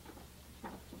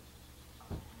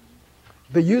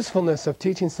 The usefulness of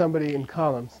teaching somebody in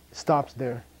columns stops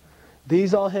there.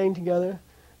 These all hang together,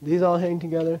 these all hang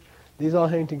together, these all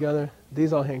hang together,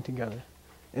 these all hang together.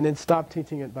 And then stop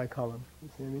teaching it by column. You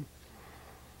see what I mean?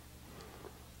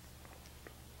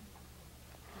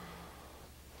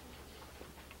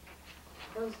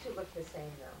 Those two look the same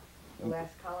though. The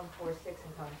last column 4-6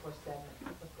 and column 4-7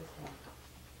 look the same.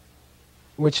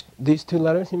 Which, these two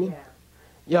letters, you mean? Yeah.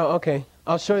 Yeah, okay.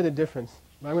 I'll show you the difference.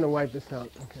 I'm going to wipe this out,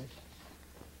 okay.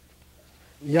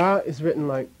 Ya is written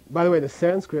like, by the way, the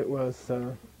Sanskrit was,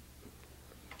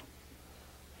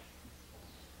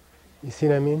 you see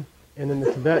what I mean? And then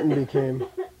the Tibetan became,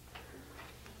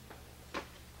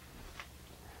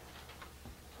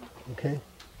 okay.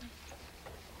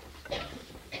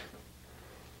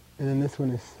 And then this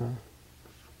one is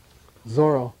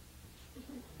Zoro,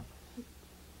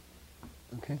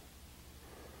 okay.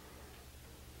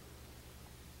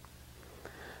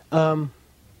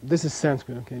 This is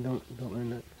Sanskrit, okay, don't learn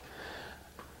that.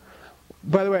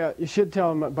 By the way, you should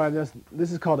tell them by this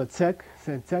is called a tsek.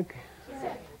 Say tsek.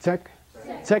 Tsek.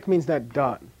 Tsek means that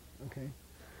dot, okay.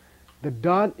 The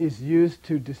dot is used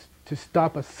to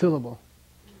stop a syllable,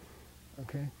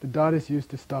 okay. The dot is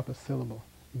used to stop a syllable.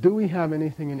 Do we have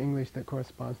anything in English that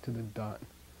corresponds to the dot?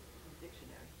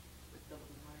 Dictionary with double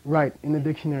mark. Right, in the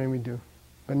dictionary we do.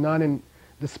 But not in,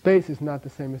 the space is not the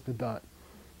same as the dot.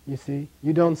 You see?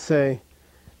 You don't say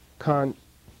consciousness.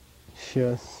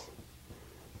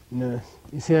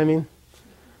 You see what I mean?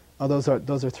 Oh, those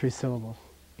are 3 syllables.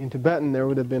 In Tibetan there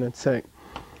would have been a tsek,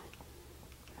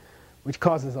 which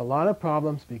causes a lot of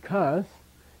problems because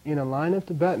in a line of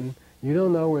Tibetan you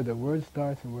don't know where the word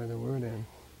starts and where the word ends.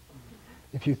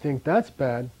 If you think that's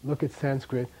bad, look at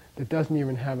Sanskrit that doesn't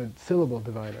even have a syllable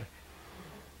divider.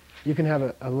 You can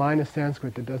have a line of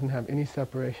Sanskrit that doesn't have any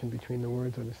separation between the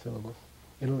words or the syllables.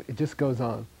 It just goes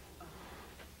on.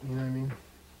 You know what I mean?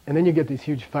 And then you get these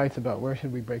huge fights about where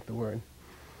should we break the word.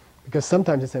 Because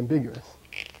sometimes it's ambiguous,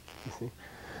 you see.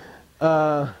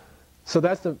 So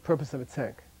that's the purpose of a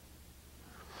tsek.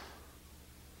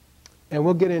 And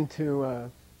we'll get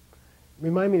into,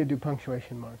 remind me to do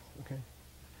punctuation marks, okay?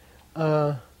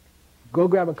 Go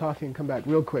grab a coffee and come back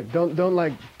real quick. Don't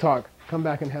like talk. Come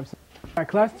back and have some. All right,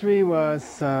 class 3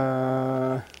 was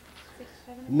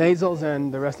nasals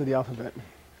and the rest of the alphabet.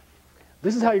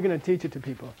 This is how you're going to teach it to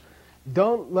people.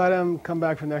 Don't let them come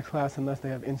back for next class unless they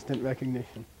have instant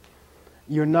recognition.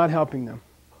 You're not helping them.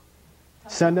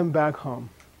 Send them back home.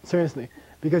 Seriously.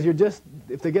 Because you're just,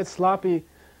 if they get sloppy,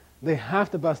 they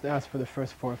have to bust ass for the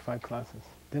first 4 or 5 classes.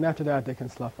 Then after that, they can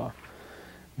slough off.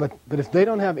 But if they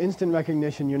don't have instant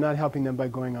recognition, you're not helping them by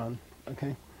going on.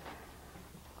 Okay?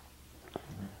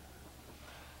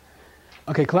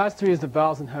 Okay, class 3 is the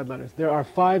vowels and head letters. There are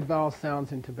 5 vowel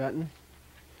sounds in Tibetan.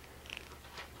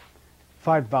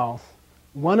 5 vowels.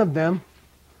 One of them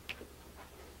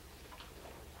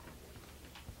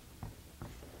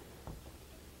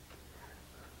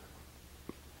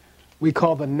we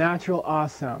call the natural ah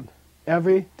sound.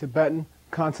 Every Tibetan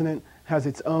consonant has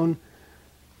its own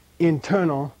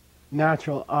internal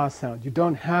natural ah sound. You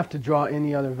don't have to draw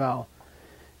any other vowel.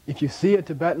 If you see a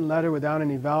Tibetan letter without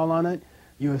any vowel on it,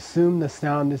 you assume the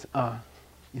sound is ah.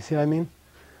 You see what I mean?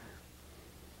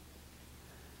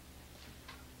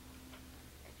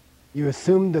 You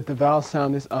assume that the vowel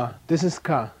sound is ah. This is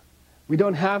ka. We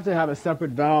don't have to have a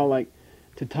separate vowel like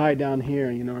to tie down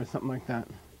here, you know, or something like that.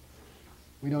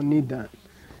 We don't need that.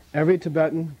 Every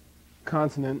Tibetan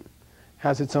consonant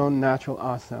has its own natural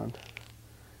ah sound.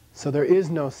 So there is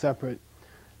no separate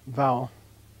vowel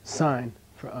sign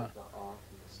for ah.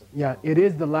 Yeah, it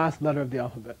is the last letter of the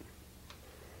alphabet.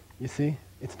 You see?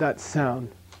 It's that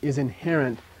sound is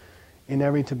inherent in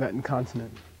every Tibetan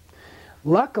consonant.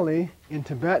 Luckily, in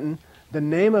Tibetan, the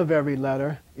name of every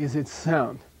letter is its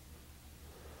sound,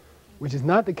 which is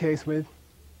not the case with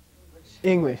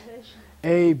English.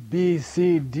 A, B,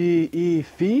 C, D, E,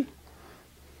 F.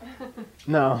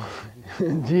 No.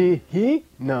 G, he?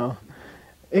 No.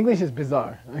 English is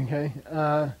bizarre, okay?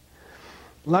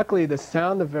 Luckily, the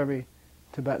sound of every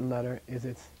Tibetan letter is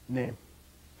its name,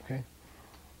 okay?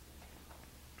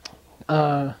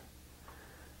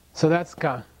 So that's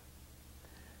ka.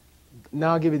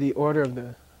 Now I'll give you the order of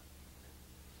the...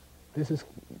 This is,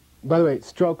 by the way,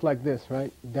 stroke like this,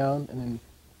 right? Down and then...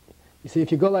 You see,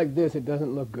 if you go like this, it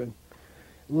doesn't look good.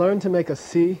 Learn to make a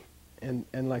C and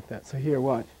like that. So here,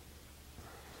 watch.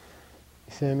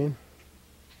 You see what I mean?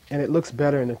 And it looks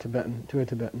better in a Tibetan, to a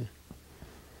Tibetan.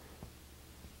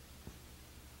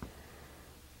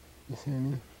 You see what I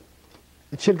mean?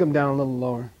 It should come down a little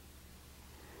lower.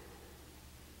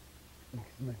 Okay,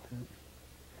 like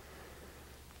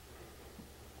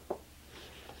that.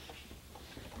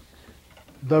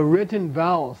 The written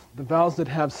vowels, the vowels that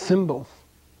have symbols,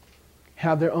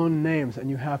 have their own names, and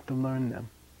you have to learn them.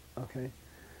 Okay?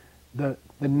 The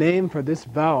name for this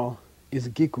vowel is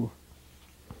giku.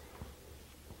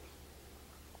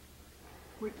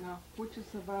 Wait now, which is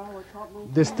the vowel or top one?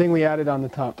 This thing we added on the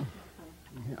top.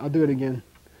 Okay, I'll do it again.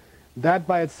 That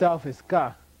by itself is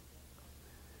ka.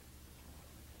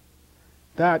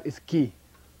 That is ki.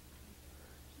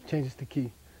 Changes to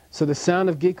ki. So the sound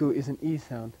of giku is an E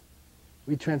sound.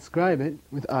 We transcribe it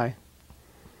with I.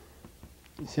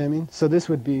 You see what I mean? So this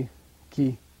would be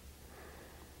ki.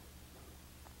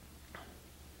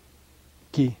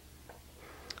 Ki.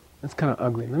 That's kind of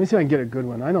ugly. Let me see if I can get a good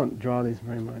one. I don't draw these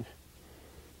very much.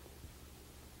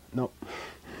 Nope.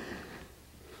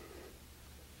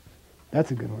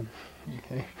 That's a good one.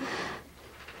 Okay.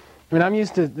 I mean, I'm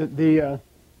used to the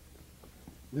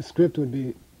script would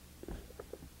be.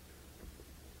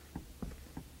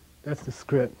 That's the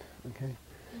script. Okay.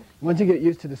 Once you get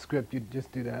used to the script, you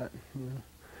just do that. You know.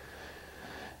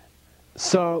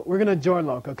 So we're going to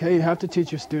jorlok. Okay, you have to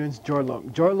teach your students jorlok.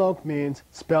 Jorlok means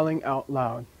spelling out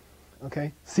loud.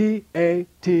 Okay.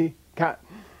 C-A-T cat.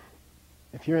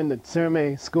 If you're in the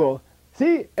Serme school,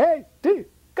 C-A-T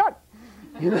cat.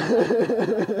 You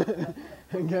know.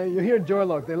 Okay. You hear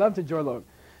jorlok. They love to jorlok.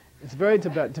 It's very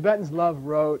Tibetan. Tibetans love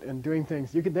rote and doing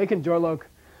things. They can jorlok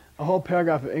a whole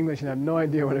paragraph of English and have no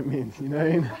idea what it means. You know what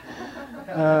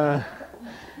I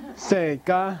mean? Say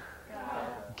ka,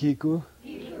 giku,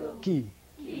 ki,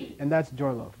 and that's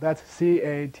jorlok. That's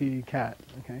C-A-T cat.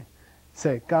 Okay.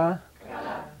 Say ka,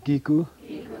 giku,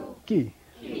 ki.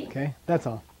 Okay. That's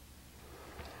all.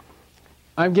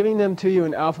 I'm giving them to you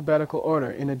in alphabetical order.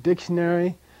 In a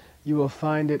dictionary, you will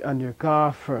find it under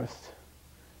ka first.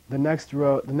 The next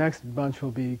row, the next bunch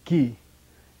will be ki.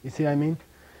 You see what I mean?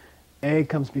 A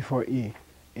comes before E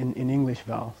in English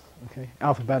vowels, okay,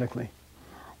 alphabetically.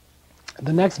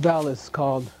 The next vowel is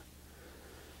called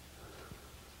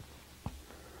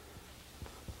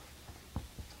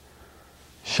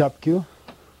shapkyu.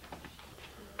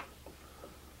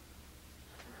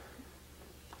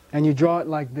 And you draw it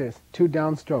like this, 2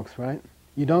 downstrokes, right?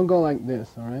 You don't go like this,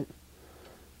 all right?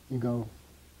 You go,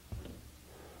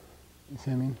 you see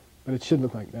what I mean? But it should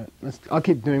look like that. I'll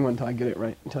keep doing one until I get it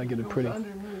right, until I get it pretty.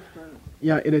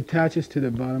 Yeah, it attaches to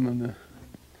the bottom of the...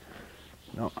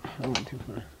 No, I went too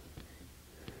far.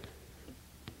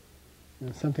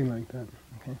 Yeah, something like that,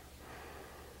 okay?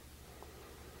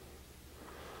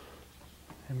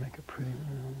 And make it pretty.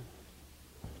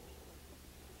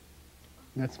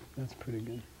 That's pretty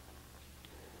good.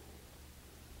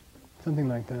 Something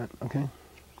like that, okay?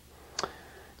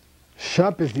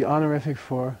 Shup is the honorific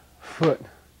for foot.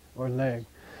 or leg.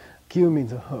 Kyu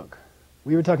means a hook.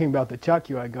 We were talking about the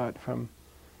chakyu I got from,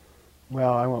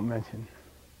 well, I won't mention.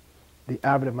 The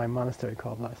abbot of my monastery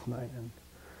called last night and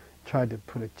tried to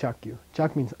put a chakyu.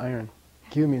 Chak means iron.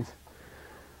 Kyu means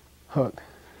hook.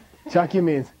 Chakyu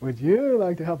means, would you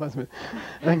like to help us with?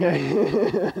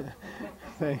 Okay.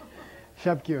 Say,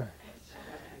 shepkyu.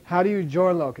 How do you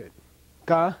jor locate?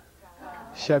 Ka,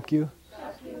 shepkyu,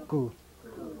 ku.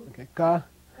 Okay, ka,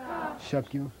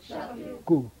 shepkyu,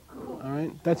 ku. All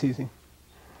right, that's easy.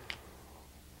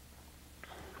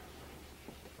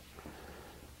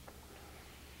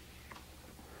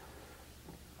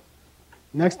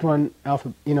 Next one,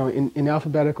 in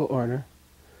alphabetical order.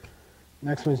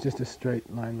 Next one's just a straight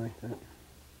line like that.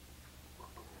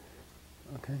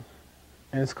 Okay,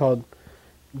 and it's called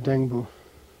Dengbu.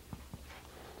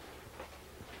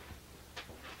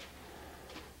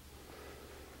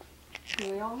 Do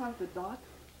they all have the dot?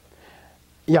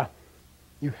 Yeah,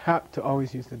 you have to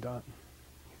always use the dot.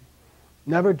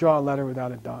 Never draw a letter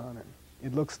without a dot on it.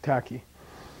 It looks tacky.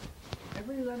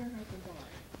 Every letter has a dot.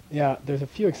 Yeah, there's a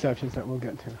few exceptions that we'll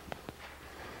get to.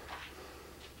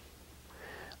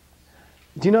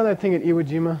 Do you know that thing at Iwo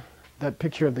Jima? That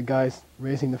picture of the guys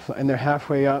raising the flag, and they're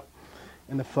halfway up,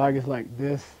 and the flag is like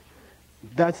this?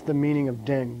 That's the meaning of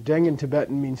Deng. Deng in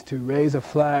Tibetan means to raise a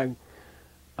flag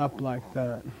up like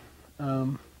that.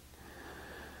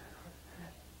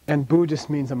 And Bu just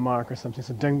means a mark or something,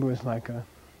 so Dengbu is like a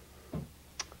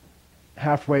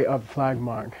halfway up flag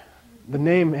mark. The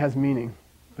name has meaning,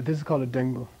 but this is called a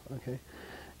Dengbu, okay?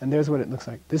 And there's what it looks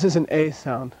like. This is an A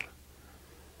sound.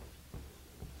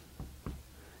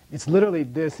 It's literally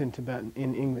this in Tibetan,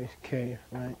 in English, K,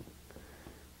 right?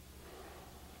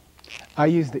 I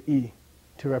use the E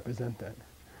to represent that.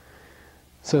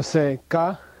 So say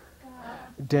Ka,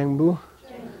 Dengbu,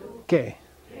 Ke.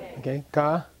 Okay,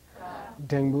 Ka,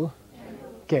 Dengbu,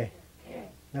 Ke.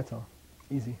 That's all.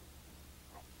 Easy.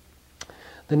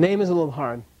 The name is a little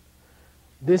hard.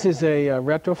 This is a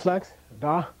retroflex.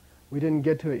 Da. We didn't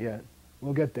get to it yet.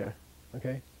 We'll get there.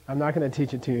 Okay? I'm not going to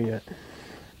teach it to you yet.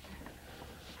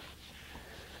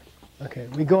 Okay,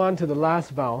 we go on to the last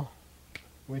vowel,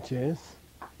 which is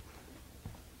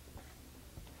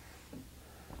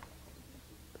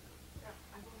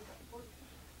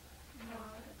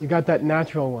you got that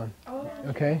natural one.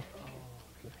 Okay?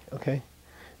 Okay.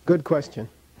 Good question.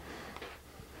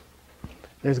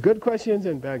 There's good questions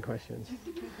and bad questions.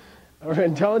 Or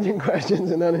intelligent questions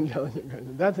and unintelligent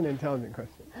questions. That's an intelligent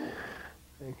question.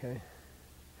 Okay.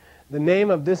 The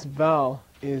name of this vowel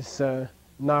is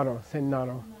Naro. Say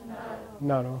Naro.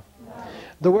 Naro.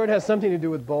 The word has something to do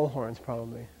with bull horns,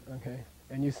 probably. Okay,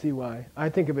 and you see why. I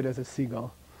think of it as a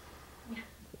seagull,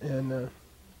 and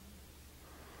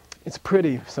it's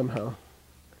pretty somehow.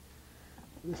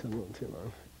 This is a little too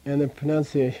long, and the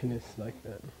pronunciation is like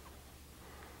that.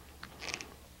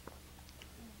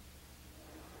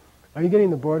 Are you getting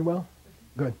the board well?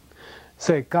 Good.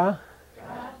 Say ka,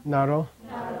 naro,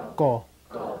 ko.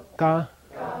 Ka,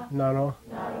 naro,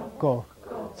 ko.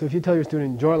 So if you tell your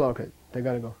student jor locate, they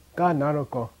gotta go ka naro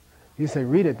ko. You say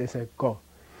read it, they say ko.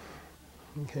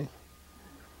 Okay.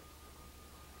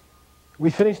 We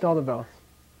finished all the vowels.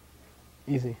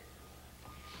 Easy.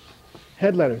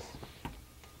 Head letters.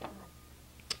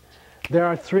 There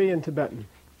are 3 in Tibetan.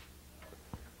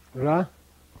 Ra,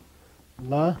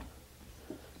 La,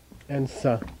 and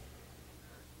Sa.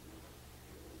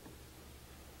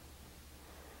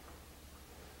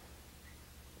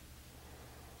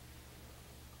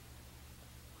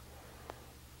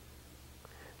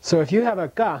 So if you have a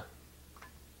ka,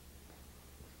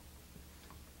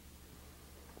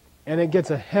 and it gets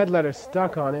a head letter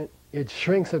stuck on it, it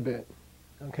shrinks a bit.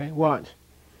 Okay, watch.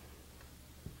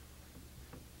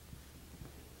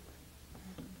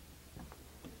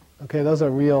 Okay, those are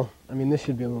real. I mean, this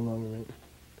should be a little longer, right?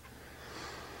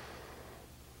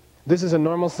 This is a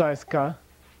normal size ka,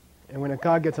 and when a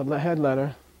ka gets a head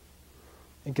letter,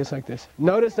 it gets like this.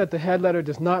 Notice that the head letter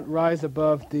does not rise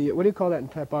above the, what do you call that in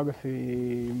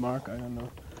typography, Mark? I don't know.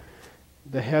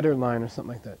 The header line or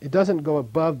something like that. It doesn't go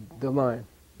above the line.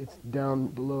 It's down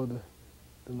below the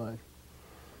line.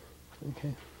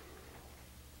 Okay.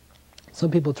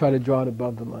 Some people try to draw it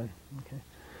above the line. Okay.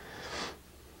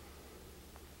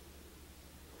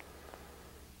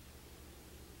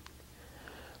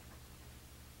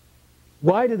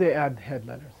 Why do they add head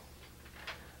letters?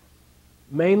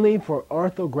 Mainly for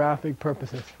orthographic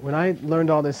purposes. When I learned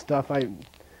all this stuff, I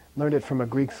learned it from a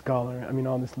Greek scholar. I mean,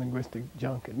 all this linguistic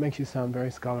junk. It makes you sound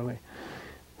very scholarly.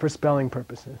 For spelling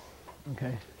purposes.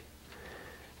 Okay.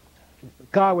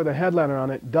 Ka with a head letter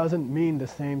on it doesn't mean the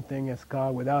same thing as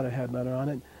ka without a head letter on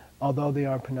it. although they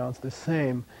are pronounced the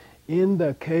same in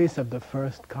the case of the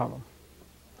first column.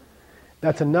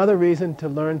 That's another reason to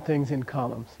learn things in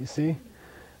columns, you see?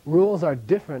 Rules are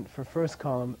different for first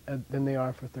column than they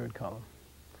are for third column.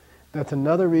 That's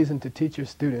another reason to teach your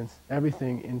students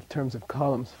everything in terms of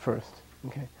columns first.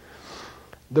 Okay?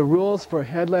 The rules for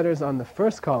head letters on the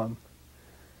first column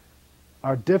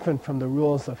are different from the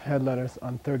rules of head letters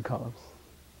on third columns.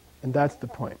 And that's the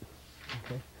point.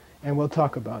 Okay? And we'll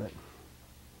talk about it.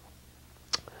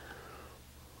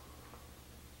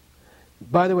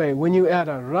 By the way, when you add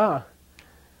a ra,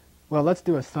 well, let's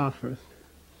do a sa first.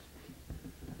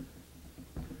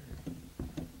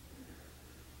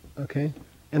 Okay?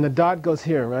 And the dot goes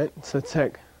here, right? So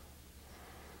tek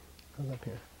goes up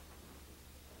here.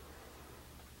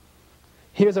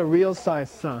 Here's a real size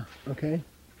sa, okay?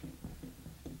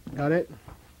 Got it?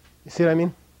 You see what I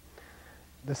mean?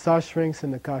 The sa shrinks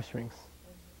and the ka shrinks.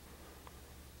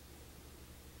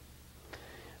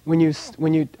 When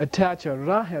you attach a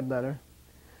ra head letter,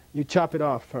 you chop it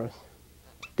off first.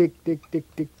 Tick, tick,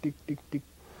 tick, tick, tick, tick, tick.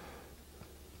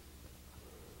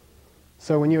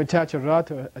 So when you attach a ra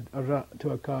to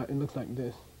a ka, it looks like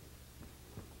this.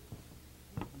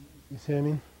 You see what I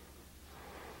mean?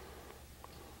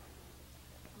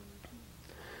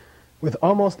 With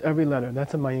almost every letter,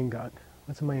 that's a mayingat.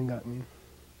 What's a mayingat mean?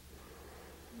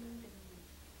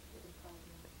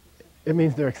 It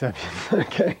means they're exceptions.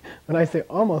 Okay. When I say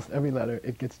almost every letter,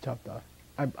 it gets chopped off.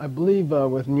 I believe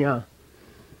with nya,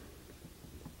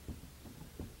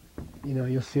 you know,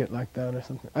 you'll see it like that or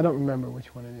something. I don't remember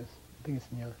which one it is. I think it's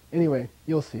nya. Anyway,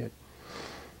 you'll see it.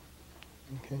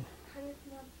 Okay.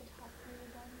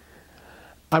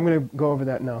 I'm going to go over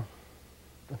that now.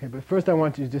 Okay, but first I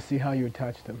want you to just see how you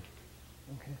attach them.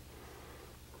 Okay.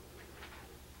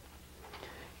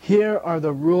 Here are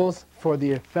the rules for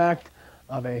the effect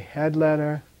of a head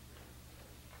letter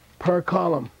per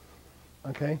column.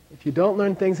 Okay? If you don't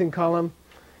learn things in column,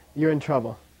 you're in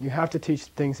trouble. You have to teach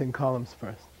things in columns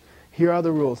first. Here are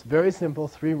the rules. Very simple,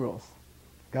 3 rules.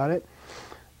 Got it?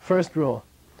 First rule.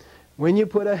 When you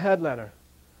put a head letter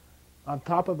on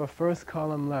top of a first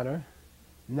column letter,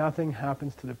 nothing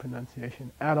happens to the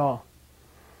pronunciation at all.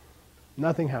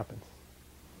 Nothing happens.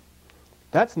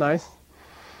 That's nice.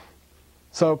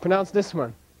 So pronounce this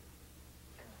one.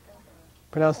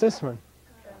 Pronounce this one.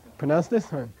 Pronounce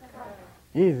this one.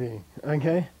 Easy.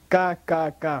 Okay? Ka,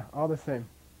 ka, ka. All the same.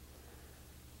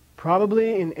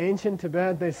 Probably in ancient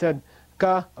Tibet they said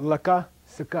ka, laka,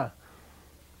 suka.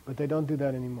 But they don't do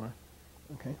that anymore.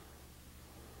 Okay?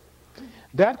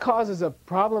 That causes a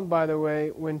problem, by the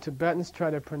way, when Tibetans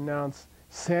try to pronounce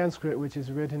Sanskrit, which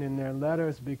is written in their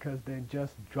letters, because they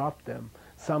just drop them.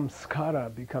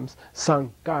 Samskara becomes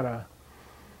sankara.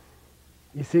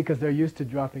 You see, because they're used to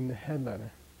dropping the head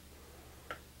letter.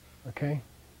 Okay?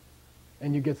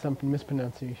 And you get some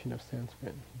mispronunciation of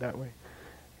Sanskrit that way.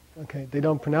 Okay? They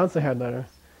don't pronounce the head letter,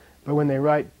 but when they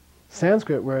write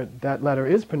Sanskrit where that letter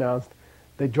is pronounced,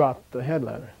 they drop the head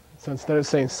letter. So instead of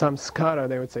saying samskara,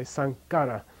 they would say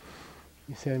sankara.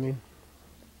 You see what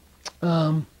I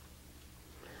mean?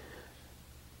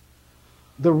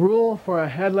 The rule for a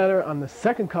head letter on the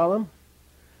second column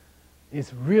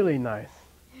is really nice.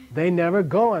 They never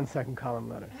go on second column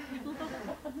letters.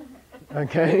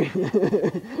 Okay?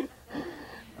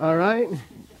 All right?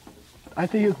 I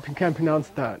think you can pronounce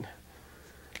that.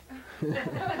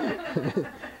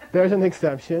 There's an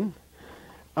exception.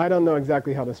 I don't know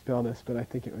exactly how to spell this, but I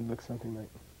think it would look something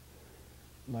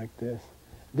like this.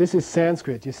 This is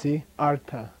Sanskrit, you see?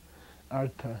 Artha.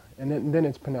 Artha. And then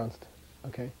it's pronounced.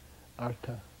 Okay?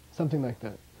 Artha. Something like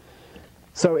that.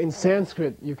 So in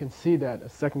Sanskrit, you can see that, a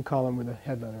second column with a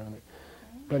head letter on it.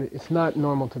 But it's not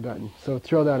normal Tibetan, so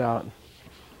throw that out.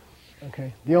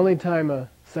 Okay? The only time a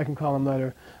second column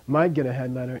letter might get a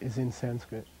head letter is in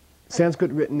Sanskrit.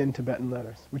 Sanskrit written in Tibetan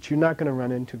letters, which you're not going to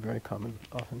run into very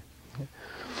often. Okay?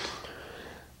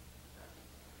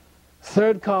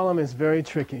 Third column is very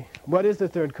tricky. What is the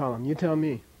third column? You tell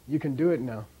me. You can do it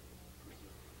now.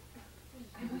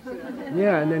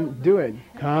 Yeah, and then do it.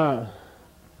 Ka.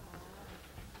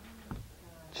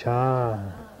 Cha.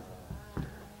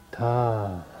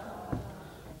 Ta.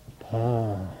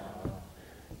 Pa.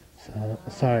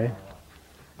 Sorry.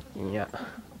 Yeah.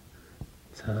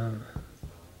 Ta.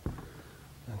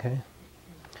 Okay.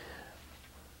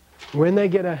 When they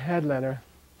get a head letter,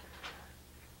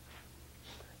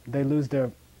 they lose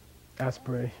their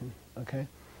aspiration. Okay.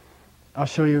 I'll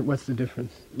show you what's the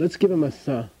difference. Let's give them a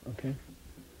sa. Okay.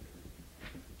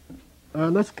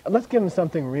 Let's give them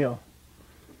something real.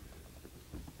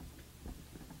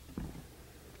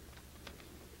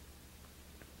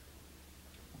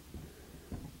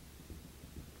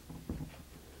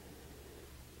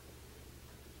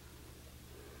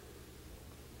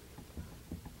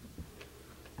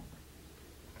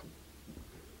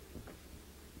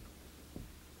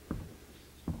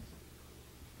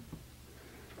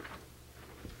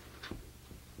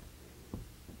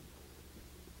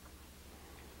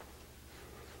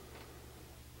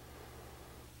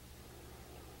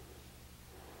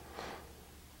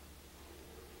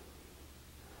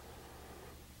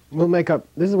 we'll make up,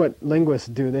 this is what linguists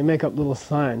do, they make up little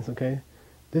signs, okay?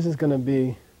 This is going to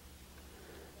be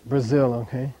Brazil,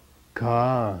 okay?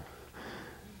 Ka.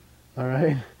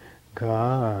 Alright?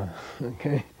 Ka.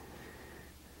 Okay?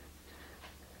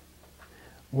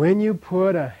 When you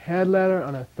put a head letter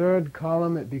on a third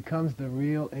column, it becomes the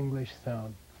real English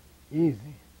sound.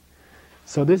 Easy.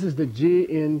 So this is the G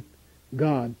in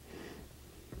God.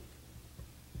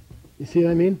 You see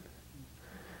what I mean?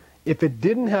 If it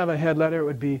didn't have a head letter, it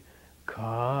would be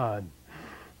God.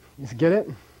 You get it?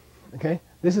 Okay?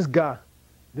 This is Ga.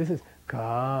 This is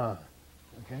Ga.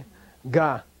 Okay?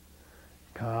 Ga.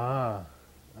 Ka.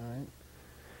 Alright?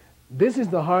 This is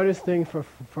the hardest thing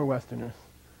for Westerners.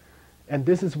 And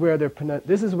this is where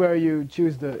this is where you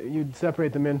you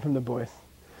separate the men from the boys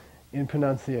in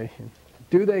pronunciation.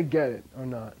 Do they get it or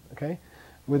not? Okay?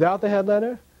 Without the head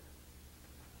letter,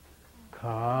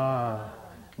 Ka.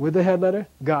 With the head letter,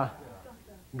 Ga.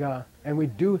 Ga. And we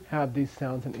do have these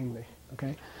sounds in English.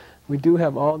 Okay? We do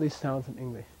have all these sounds in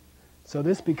English. So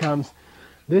this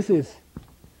is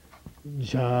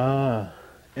Ja.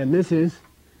 And this is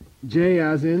J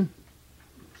as in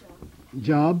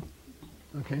job.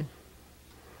 Okay?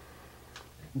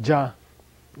 Ja.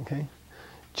 Okay?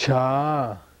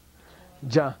 Cha.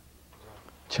 Ja.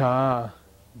 Cha.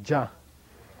 Ja.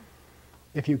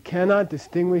 If you cannot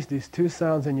distinguish these two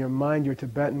sounds in your mind, your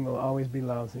Tibetan will always be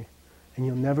lousy. And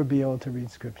you'll never be able to read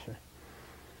scripture.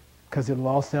 Because it'll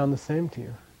all sound the same to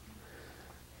you.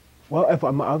 Well, if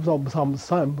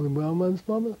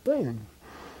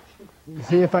you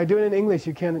see, if I do it in English,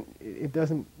 you can't, it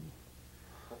doesn't,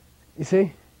 you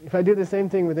see? If I do the same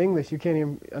thing with English, you can't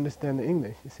even understand the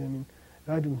English. You see, I mean,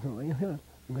 I do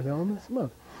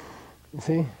you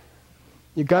see?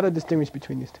 You got to distinguish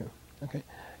between these two. Okay?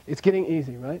 It's getting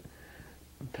easy, right?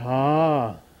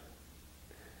 Ta.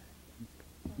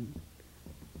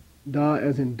 Da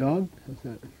as in dog? How's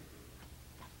that?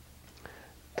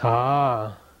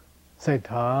 Ta. Say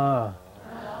ta.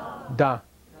 Da.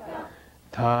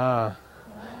 Ta.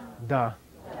 Da.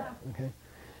 Okay?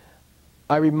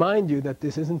 I remind you that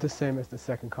this isn't the same as the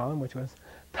second column, which was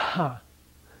ta,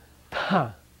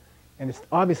 ta. And it's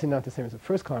obviously not the same as the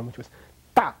first column, which was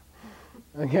ta.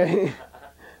 Okay?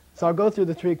 So I'll go through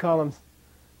the three columns.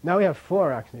 Now we have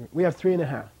four, actually. We have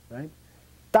 3.5, right?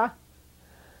 Ta,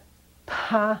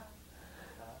 ta,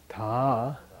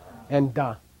 ta, and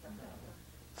da.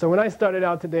 So when I started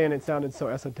out today and it sounded so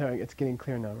esoteric, it's getting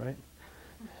clear now, right?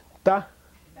 Ta,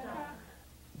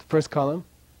 the first column.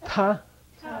 Ta,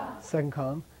 second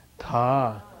column.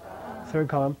 Ta, third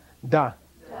column. Da,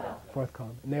 fourth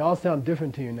column. And they all sound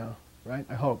different to you now, right?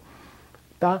 I hope.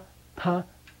 Da, ta,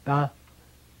 da,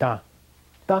 da.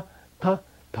 Da, ta,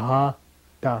 ta,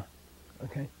 da.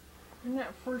 Okay? In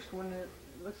that first one, it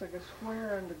looks like a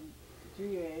square under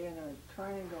GA and a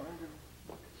triangle under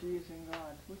G as in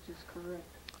God. Which is correct?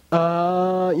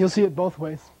 You'll see it both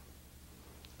ways.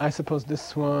 I suppose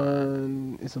this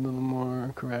one is a little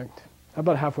more correct.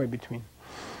 About halfway between.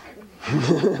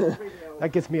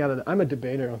 That gets me out of I'm a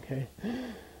debater, okay?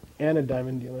 And a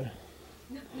diamond dealer.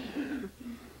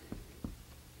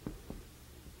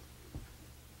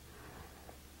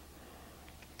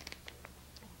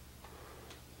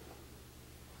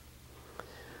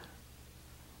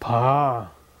 Pa.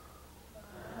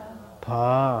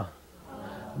 Pa.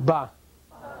 Ba.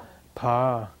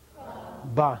 Pa.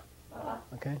 Ba.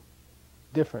 Okay?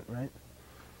 Different, right?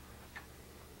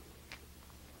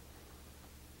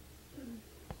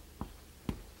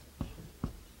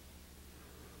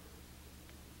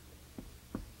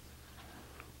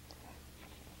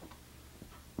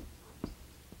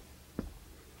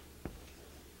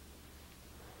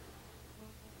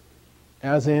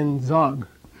 As in Zog.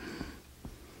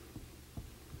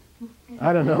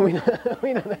 I don't know.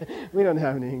 We don't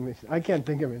have any English. I can't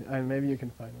think of it. Maybe you can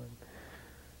find one.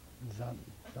 Zog.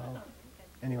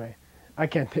 Anyway, I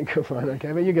can't think of one.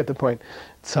 Okay, but you get the point.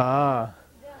 Za.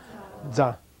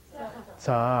 Za.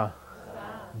 Za.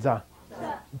 Za.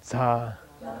 Za.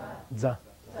 Za.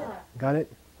 Got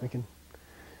it? We can.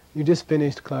 You just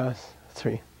finished class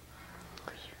 3.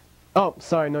 Oh,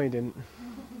 sorry. No, you didn't.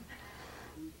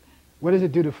 What does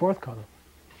it do to fourth column?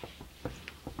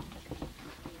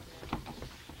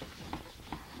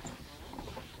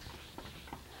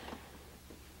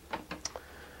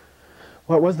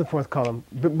 What was the fourth column?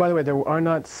 By the way, there are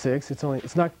not 6. It's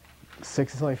not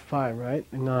 6. It's only 5, right?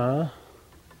 Na.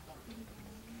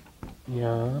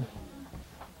 Ya.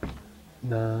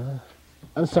 Na.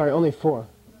 I'm sorry, only 4.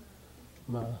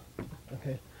 Ma.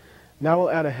 Okay. Now we'll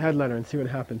add a head letter and see what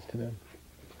happens to them.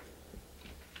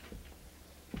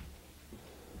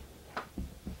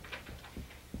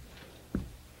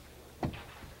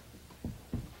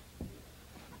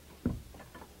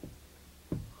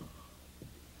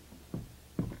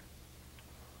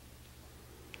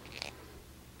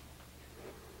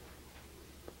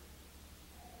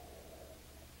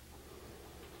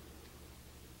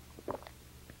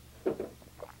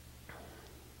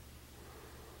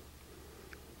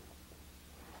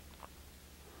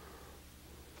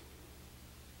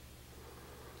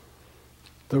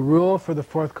 The rule for the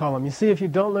fourth column. You see, if you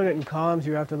don't learn it in columns,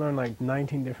 you have to learn like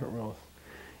 19 different rules.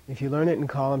 If you learn it in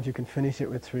columns, you can finish it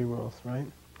with 3 rules, right?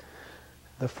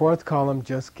 The fourth column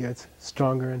just gets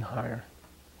stronger and higher.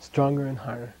 Stronger and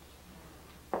higher.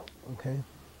 Okay?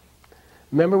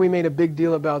 Remember we made a big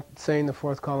deal about saying the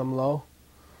fourth column low?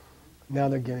 Now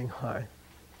they're getting high.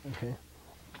 Okay?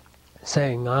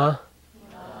 Say nga.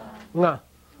 Nga.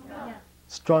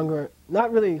 Stronger.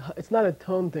 Not really, it's not a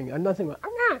tone thing. I'm not saying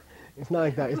nga. It's not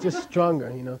like that. It's just stronger,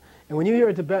 you know. And when you hear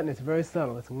a Tibetan, it's very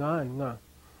subtle. It's nga and nga.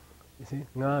 You see?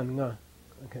 Nga and nga.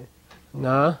 Okay?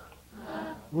 Nga.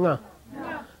 Nga.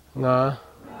 Nga.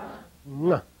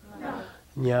 Nga.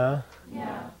 Nya.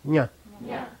 Nya.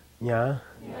 Nya.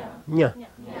 Nya.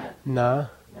 Na.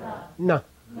 Na.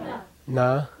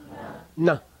 Na.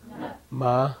 Na.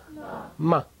 Ma.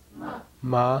 Ma.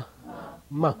 Ma.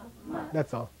 Ma.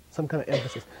 That's all. Some kind of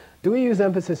emphasis. Do we use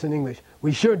emphasis in English?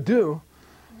 We sure do.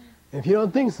 If you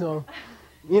don't think so,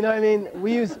 you know what I mean?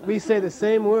 We say the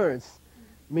same words,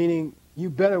 meaning you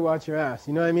better watch your ass.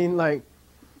 You know what I mean? Like,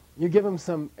 you give them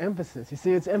some emphasis. You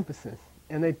see, it's emphasis.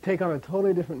 And they take on a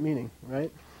totally different meaning,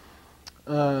 right?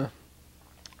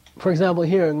 For example,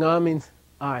 here, nga means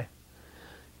I.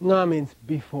 Nga means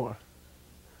before.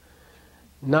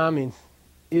 Na means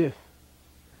if.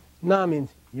 Na means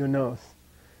your nose.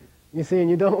 You see, and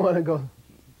you don't want to go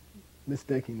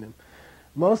mistaking them.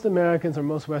 Most Americans or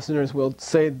most Westerners will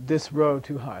say this row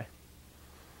too high,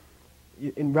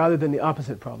 rather than the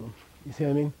opposite problem. You see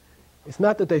what I mean? It's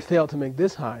not that they fail to make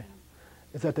this high.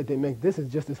 It's that they make this is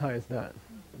just as high as that.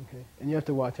 Okay? And you have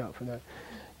to watch out for that.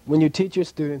 When you teach your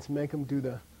students, make them do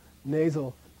the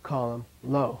nasal column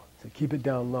low. So keep it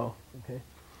down low. Okay?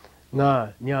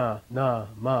 Nga, nya, na,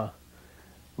 ma.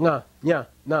 Nga, nya,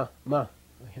 na, ma.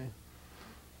 Okay?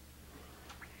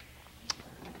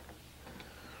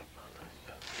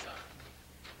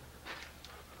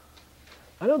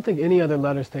 I don't think any other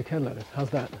letters take head letters.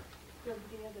 How's that?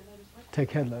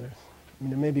 Take head letters. I mean,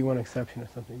 there may be one exception or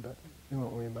something, but we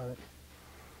won't worry about it.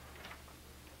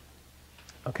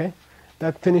 Okay?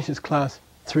 That finishes class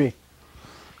 3.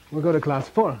 We'll go to class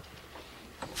 4.